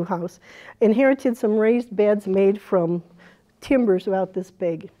 new house, inherited some raised beds made from timbers about this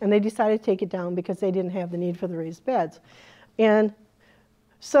big, and they decided to take it down because they didn't have the need for the raised beds. And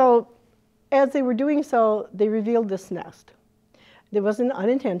so as they were doing so, they revealed this nest. It wasn't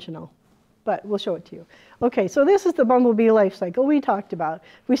unintentional, but we'll show it to you. Okay, so this is the bumblebee life cycle we talked about.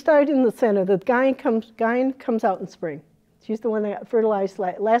 We start in the center. The gyne comes out in spring. She's the one that fertilized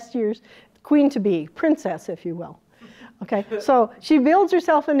last year's queen-to-be, princess, if you will. Okay, so she builds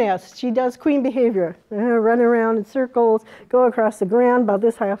herself a nest. She does queen behavior, run around in circles, go across the ground, about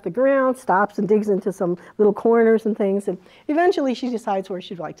this high off the ground, stops and digs into some little corners and things, and eventually she decides where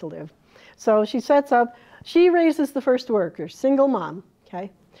she'd like to live. So she sets up, she raises the first workers, single mom, okay?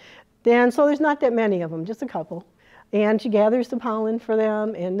 Then, so there's not that many of them, just a couple. And she gathers the pollen for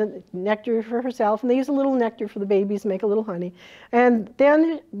them and the nectar for herself, and they use a little nectar for the babies, make a little honey. And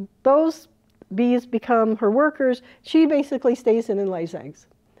then those bees become her workers. She basically stays in and lays eggs.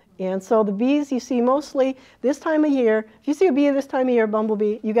 And so the bees you see mostly this time of year, if you see a bee this time of year,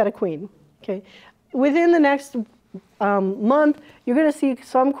 bumblebee, you got a queen. Okay. Within the next month, you're going to see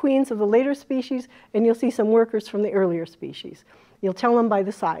some queens of the later species, and you'll see some workers from the earlier species. You'll tell them by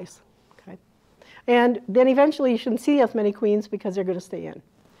the size. Okay. And then eventually you shouldn't see as many queens because they're going to stay in.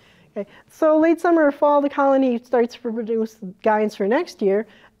 Okay. So late summer or fall, the colony starts to produce guides for next year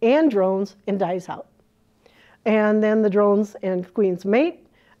and drones and dies out. And then the drones and queens mate,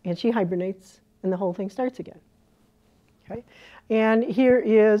 and she hibernates, and the whole thing starts again. Okay? And here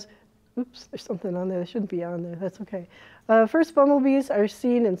is, oops, there's something on there that shouldn't be on there. That's okay. First bumblebees are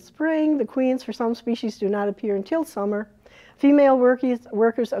seen in spring. The queens for some species do not appear until summer. Female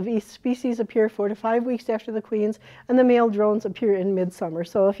workers of each species appear 4 to 5 weeks after the queens, and the male drones appear in midsummer.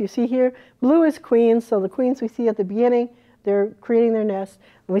 So if you see here, blue is queens, so the queens we see at the beginning, they're creating their nest.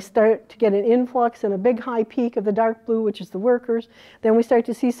 And we start to get an influx and a big high peak of the dark blue, which is the workers. Then we start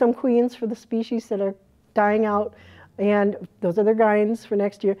to see some queens for the species that are dying out, and those are their guides for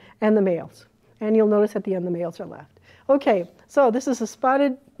next year, and the males. And you'll notice at the end the males are left. Okay, so this is a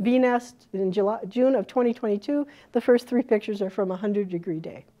spotted bee nest in June of 2022. The first 3 pictures are from a 100-degree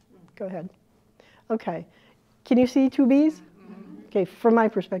day. Go ahead. Okay, can you see 2 bees? Okay, from my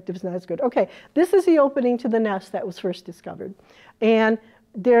perspective, it's not as good. Okay, this is the opening to the nest that was first discovered. And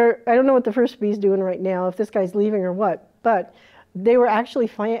I don't know what the first bee's doing right now, if this guy's leaving or what, but they were actually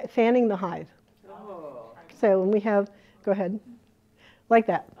fanning the hive. Oh. So when we have, go ahead, like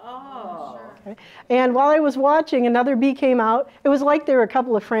that. Oh. Okay. And while I was watching, another bee came out. It was like they were a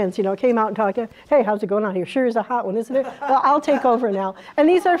couple of friends, you know, came out and talked to, hey, how's it going on here? Sure is a hot one, isn't it? Well, I'll take over now. And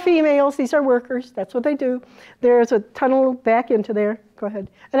these are females, these are workers, that's what they do. There's a tunnel back into there. Go ahead.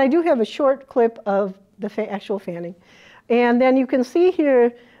 And I do have a short clip of the actual fanning. And then you can see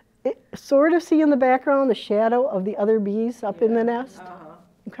here, sort of see in the background the shadow of the other bees up in the nest.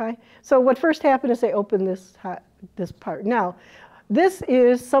 Okay? So what first happened is they opened this part. Now, this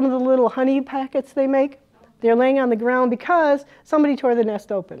is some of the little honey packets they make. They're laying on the ground because somebody tore the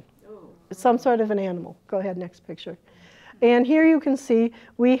nest open. It's some sort of an animal. Go ahead, next picture. And here you can see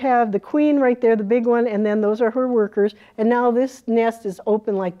we have the queen right there, the big one, and then those are her workers. And now this nest is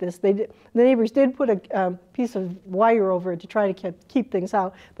open like this. The neighbors did put a piece of wire over it to try to keep things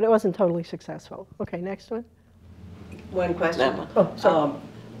out, but it wasn't totally successful. Okay, next one. One question. Oh, sorry.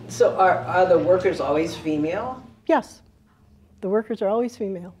 So are the workers always female? Yes. The workers are always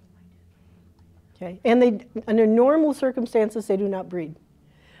female. Okay, and under normal circumstances, they do not breed.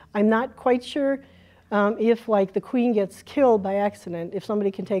 I'm not quite sure if, like, the queen gets killed by accident, if somebody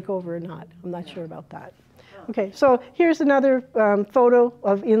can take over or not. I'm not sure about that. Okay, so here's another photo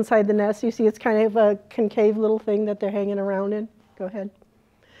of inside the nest. You see it's kind of a concave little thing that they're hanging around in. Go ahead.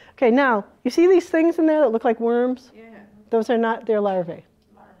 Okay, now, you see these things in there that look like worms? Yeah. Those are not their larvae.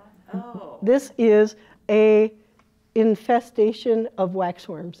 Oh. This is a infestation of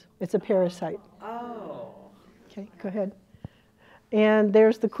waxworms. It's a parasite. Oh. Okay, go ahead. And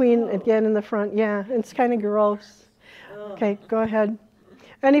there's the queen again in the front. Yeah, it's kind of gross. Okay, go ahead.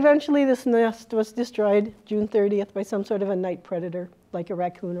 And eventually this nest was destroyed June 30th by some sort of a night predator, like a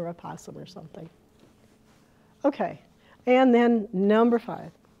raccoon or a possum or something. Okay, and then number 5.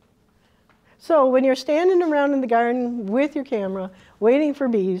 So when you're standing around in the garden with your camera, waiting for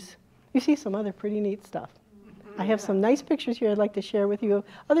bees, you see some other pretty neat stuff. I have some nice pictures here I'd like to share with you of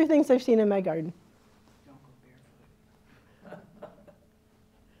other things I've seen in my garden.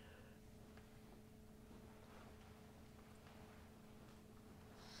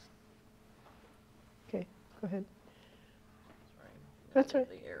 Okay, go ahead. That's right.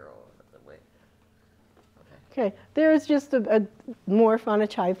 The arrow, the way. Okay, there's just a morph on a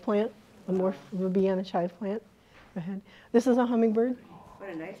chive plant, a morph of a bee on a chive plant. Go ahead. This is a hummingbird. What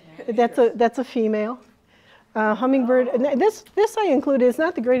a nice picture. That's a female. Hummingbird, and this I included, it's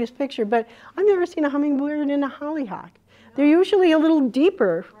not the greatest picture, but I've never seen a hummingbird in a hollyhock. They're usually a little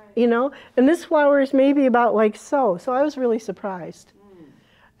deeper, you know, and this flower is maybe about like so I was really surprised.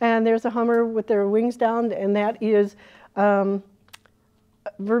 And there's a hummer with their wings down, and that is Verbena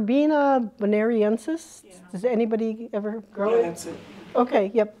bonariensis. Does anybody ever grow it?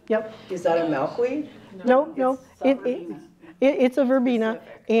 Okay, yep. Is that a milkweed? No, it's a verbena,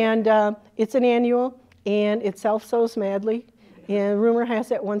 and it's an annual. And it self-sows madly. And rumor has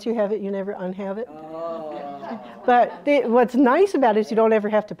it, once you have it, you never unhave it. Oh. But what's nice about it is you don't ever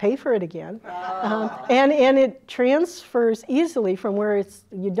have to pay for it again. And it transfers easily from where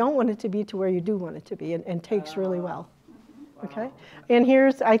you don't want it to be to where you do want it to be, and takes really well. Okay? And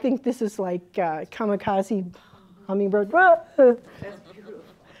here's, I think this is like kamikaze hummingbird.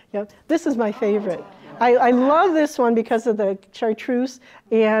 Yep, this is my favorite. I love this one because of the chartreuse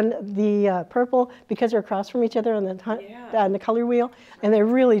and the purple, because they're across from each other on the color wheel, and they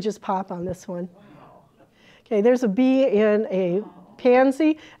really just pop on this one. Okay, there's a bee in a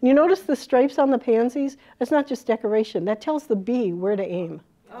pansy. And you notice the stripes on the pansies? It's not just decoration. That tells the bee where to aim.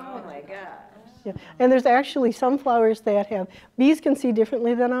 Oh my gosh. Yeah. And there's actually some flowers that have, bees can see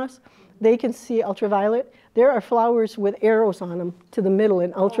differently than us. They can see ultraviolet. There are flowers with arrows on them to the middle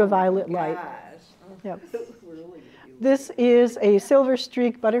in ultraviolet light. Yep. This is a silver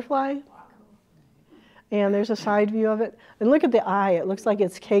streak butterfly. And there's a side view of it. And look at the eye. It looks like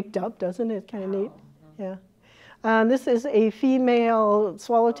it's caked up, doesn't it? Kind of neat. Yeah. This is a female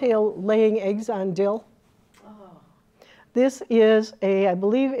swallowtail laying eggs on dill. This is I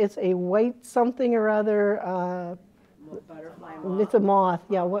believe it's a white something or other. Butterfly moth. It's a moth.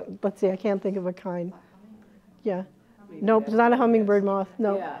 Yeah. Let's see. I can't think of a kind. Yeah. Nope. It's not a hummingbird moth.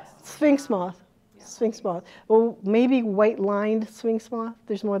 No. Yes. Sphinx moth. Sphinx moth. Well, maybe white-lined sphinx moth.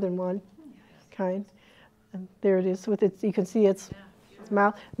 There's more than one kind. And there it is with its. You can see its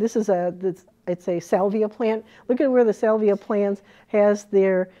mouth. This is it's a salvia plant. Look at where the salvia plant has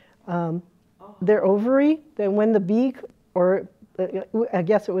their ovary. Then when the bee, or I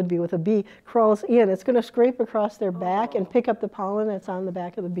guess it would be with a bee, crawls in, it's going to scrape across their back and pick up the pollen that's on the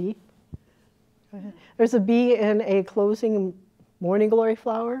back of the bee. There's a bee in a closing morning glory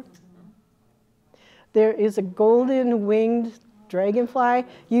flower. There is a golden-winged dragonfly.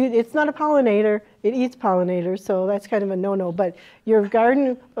 It's not a pollinator. It eats pollinators, so that's kind of a no-no. But your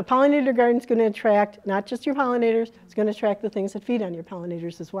garden, a pollinator garden is going to attract not just your pollinators, it's going to attract the things that feed on your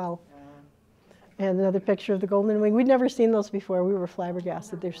pollinators as well. And another picture of the golden wing. We'd never seen those before. We were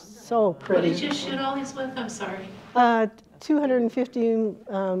flabbergasted. They're so What pretty. did you shoot all these with? I'm sorry. 250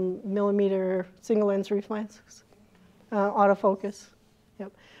 millimeter single lens reflex, autofocus.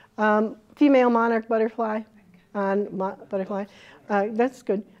 Yep. Female monarch butterfly butterfly. That's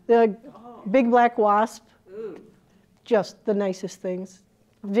good. The big black wasp, just the nicest things.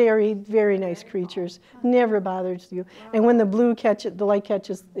 Very, very nice creatures. Never bothers you. And when the light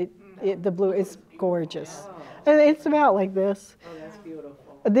catches the blue, it's gorgeous. And it's about like this. Oh, that's beautiful.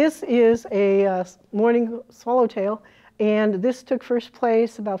 This is a morning swallowtail, and this took first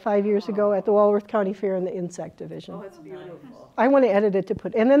place about 5 years ago at the Walworth County Fair in the insect division. Oh, it's beautiful. I want to edit it to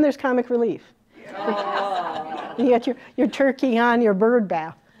put, and then there's comic relief. You got your turkey on your bird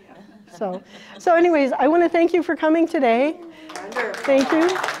bath. So anyways, I want to thank you for coming today. Thank you.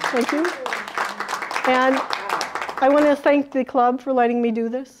 And I want to thank the club for letting me do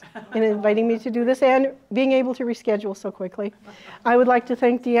this and inviting me to do this and being able to reschedule so quickly. I would like to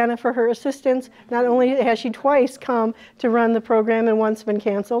thank Deanna for her assistance. Not only has she twice come to run the program and once been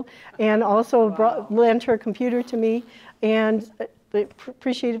canceled, and also lent her computer to me, and I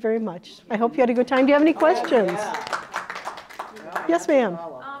appreciate it very much. I hope you had a good time. Do you have any questions? Yes, ma'am.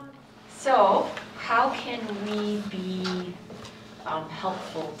 So how can we be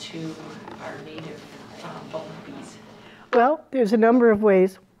helpful to our native bumblebees? Well, there's a number of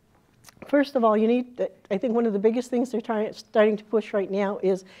ways. First of all, I think one of the biggest things they're starting to push right now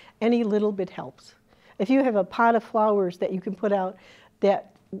is any little bit helps. If you have a pot of flowers that you can put out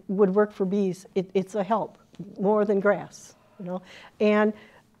that would work for bees, it's a help, more than grass, And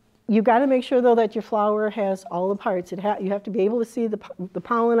you've got to make sure, though, that your flower has all the parts. You have to be able to see the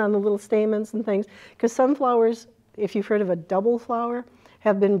pollen on the little stamens and things, because some flowers, if you've heard of a double flower,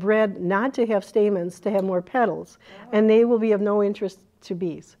 have been bred not to have stamens, to have more petals, and they will be of no interest to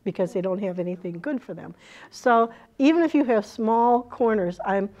bees because they don't have anything good for them. So even if you have small corners,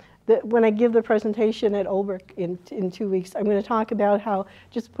 when I give the presentation at Olbrich in 2 weeks, I'm going to talk about how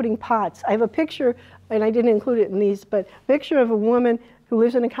just putting pots. I have a picture, and I didn't include it in these, but a picture of a woman who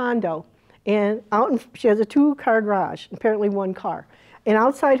lives in a condo, and she has a 2-car garage, apparently 1 car, and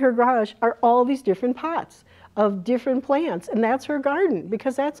outside her garage are all these different pots of different plants, and that's her garden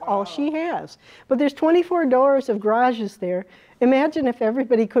because that's all she has. But there's 24 doors of garages there. Imagine if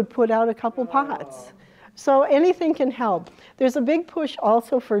everybody could put out a couple pots. So anything can help. There's a big push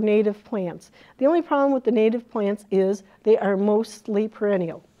also for native plants. The only problem with the native plants is they are mostly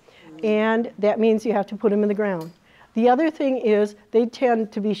perennial, and that means you have to put them in the ground. The other thing is they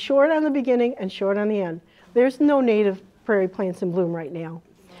tend to be short on the beginning and short on the end. There's no native prairie plants in bloom right now.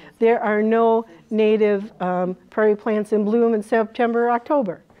 There are no native prairie plants in bloom in September or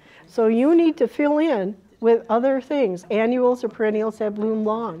October. So you need to fill in with other things, annuals or perennials that bloom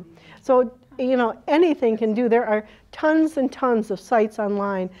long. So, you know, anything can do. There are tons and tons of sites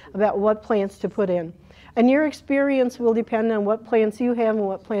online about what plants to put in. And your experience will depend on what plants you have and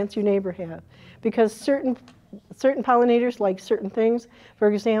what plants your neighbor have. Because certain pollinators like certain things.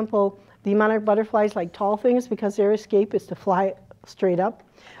 For example, the monarch butterflies like tall things because their escape is to fly straight up.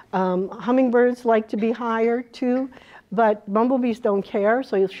 Hummingbirds like to be higher too, but bumblebees don't care,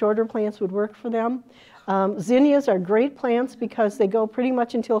 so shorter plants would work for them. Zinnias are great plants because they go pretty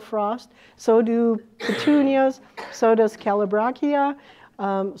much until frost. So do petunias, so does calibrachoa,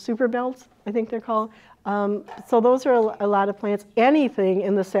 superbelts, I think they're called. So those are a lot of plants. Anything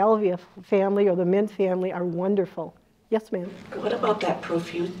in the salvia family or the mint family are wonderful. Yes, ma'am? What about that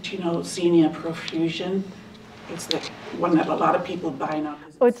zinnia profusion? It's the one that a lot of people buy now.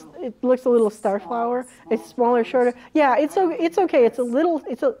 Oh, it looks a little starflower. It's smaller, shorter. Yeah, it's okay.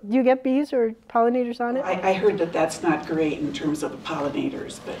 Do you get bees or pollinators on it? I heard that that's not great in terms of the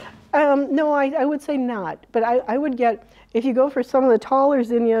pollinators, but. No, I would say not. But I would get, if you go for some of the taller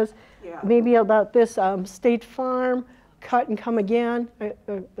zinnias, maybe about this State Farm, Cut and Come Again.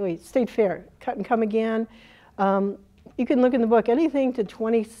 State Fair, Cut and Come Again. You can look in the book. Anything to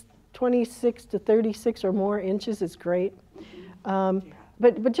 26 to 36 or more inches is great.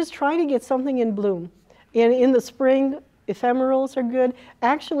 But just try to get something in bloom. And in the spring, ephemerals are good.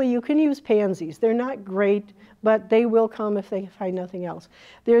 Actually, you can use pansies. They're not great, but they will come if they find nothing else.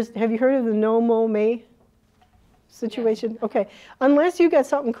 Have you heard of the no mow May situation? Yeah. Okay. Unless you got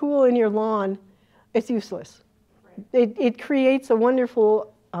something cool in your lawn, it's useless. Right. It creates a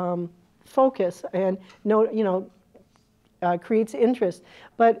wonderful focus and creates interest.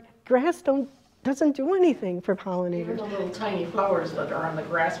 But grass doesn't do anything for pollinators. Even the little tiny flowers that are on the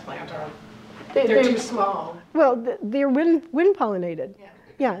grass plant they're too small. Well, they're wind pollinated. Yeah.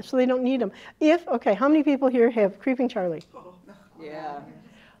 Yeah, so they don't need them. How many people here have Creeping Charlie? Yeah.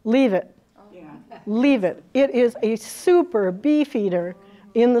 Leave it. Yeah. Leave it. It is a super bee feeder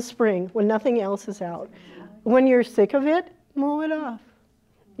in the spring when nothing else is out. When you're sick of it, mow it off.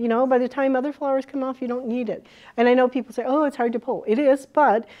 You know, by the time other flowers come off, you don't need it. And I know people say, oh, it's hard to pull. It is,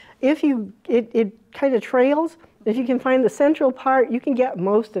 but if it kind of trails, if you can find the central part, you can get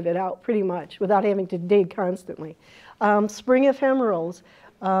most of it out pretty much without having to dig constantly. Spring ephemerals,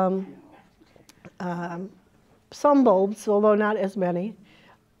 some bulbs, although not as many.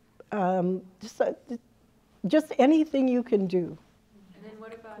 Just anything you can do. And then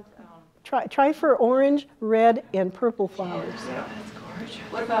what about... Try for orange, red, and purple flowers. Yeah, that's gorgeous.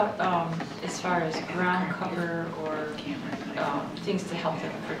 What about as far as ground cover or things to help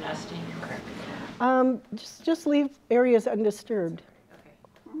them for nesting? Just leave areas undisturbed.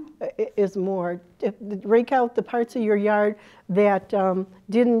 Okay. Is more. Rake out the parts of your yard that that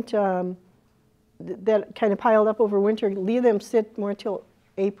kind of piled up over winter. Leave them sit more till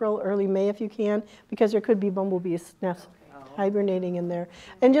April, early May if you can, because there could be bumblebees nests hibernating in there.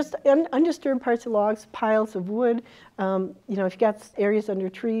 And just undisturbed parts of logs, piles of wood. If you've got areas under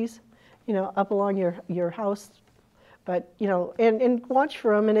trees, up along your house. But, and watch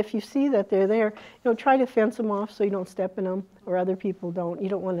for them, and if you see that they're there, try to fence them off so you don't step in them or other people don't. You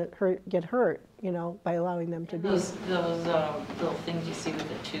don't want to get hurt, by allowing them to be. Those little things you see with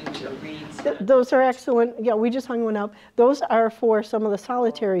the tubes or reeds. Those are excellent. Yeah, we just hung one up. Those are for some of the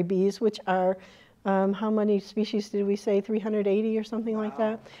solitary bees, which are, how many species did we say? 380 or something like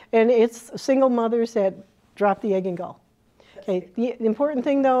that? And it's single mothers that drop the egg and go. Okay. The important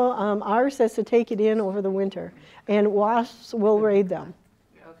thing, though, ours says to take it in over the winter, and wasps will raid them.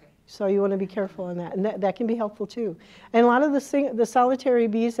 Okay. So you want to be careful on that, and that can be helpful too. And a lot of the solitary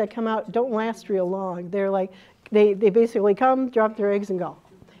bees that come out don't last real long. They're like they basically come, drop their eggs, and go,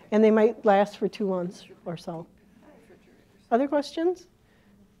 and they might last for 2 months or so. Other questions?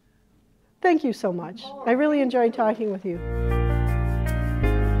 Thank you so much. I really enjoyed talking with you.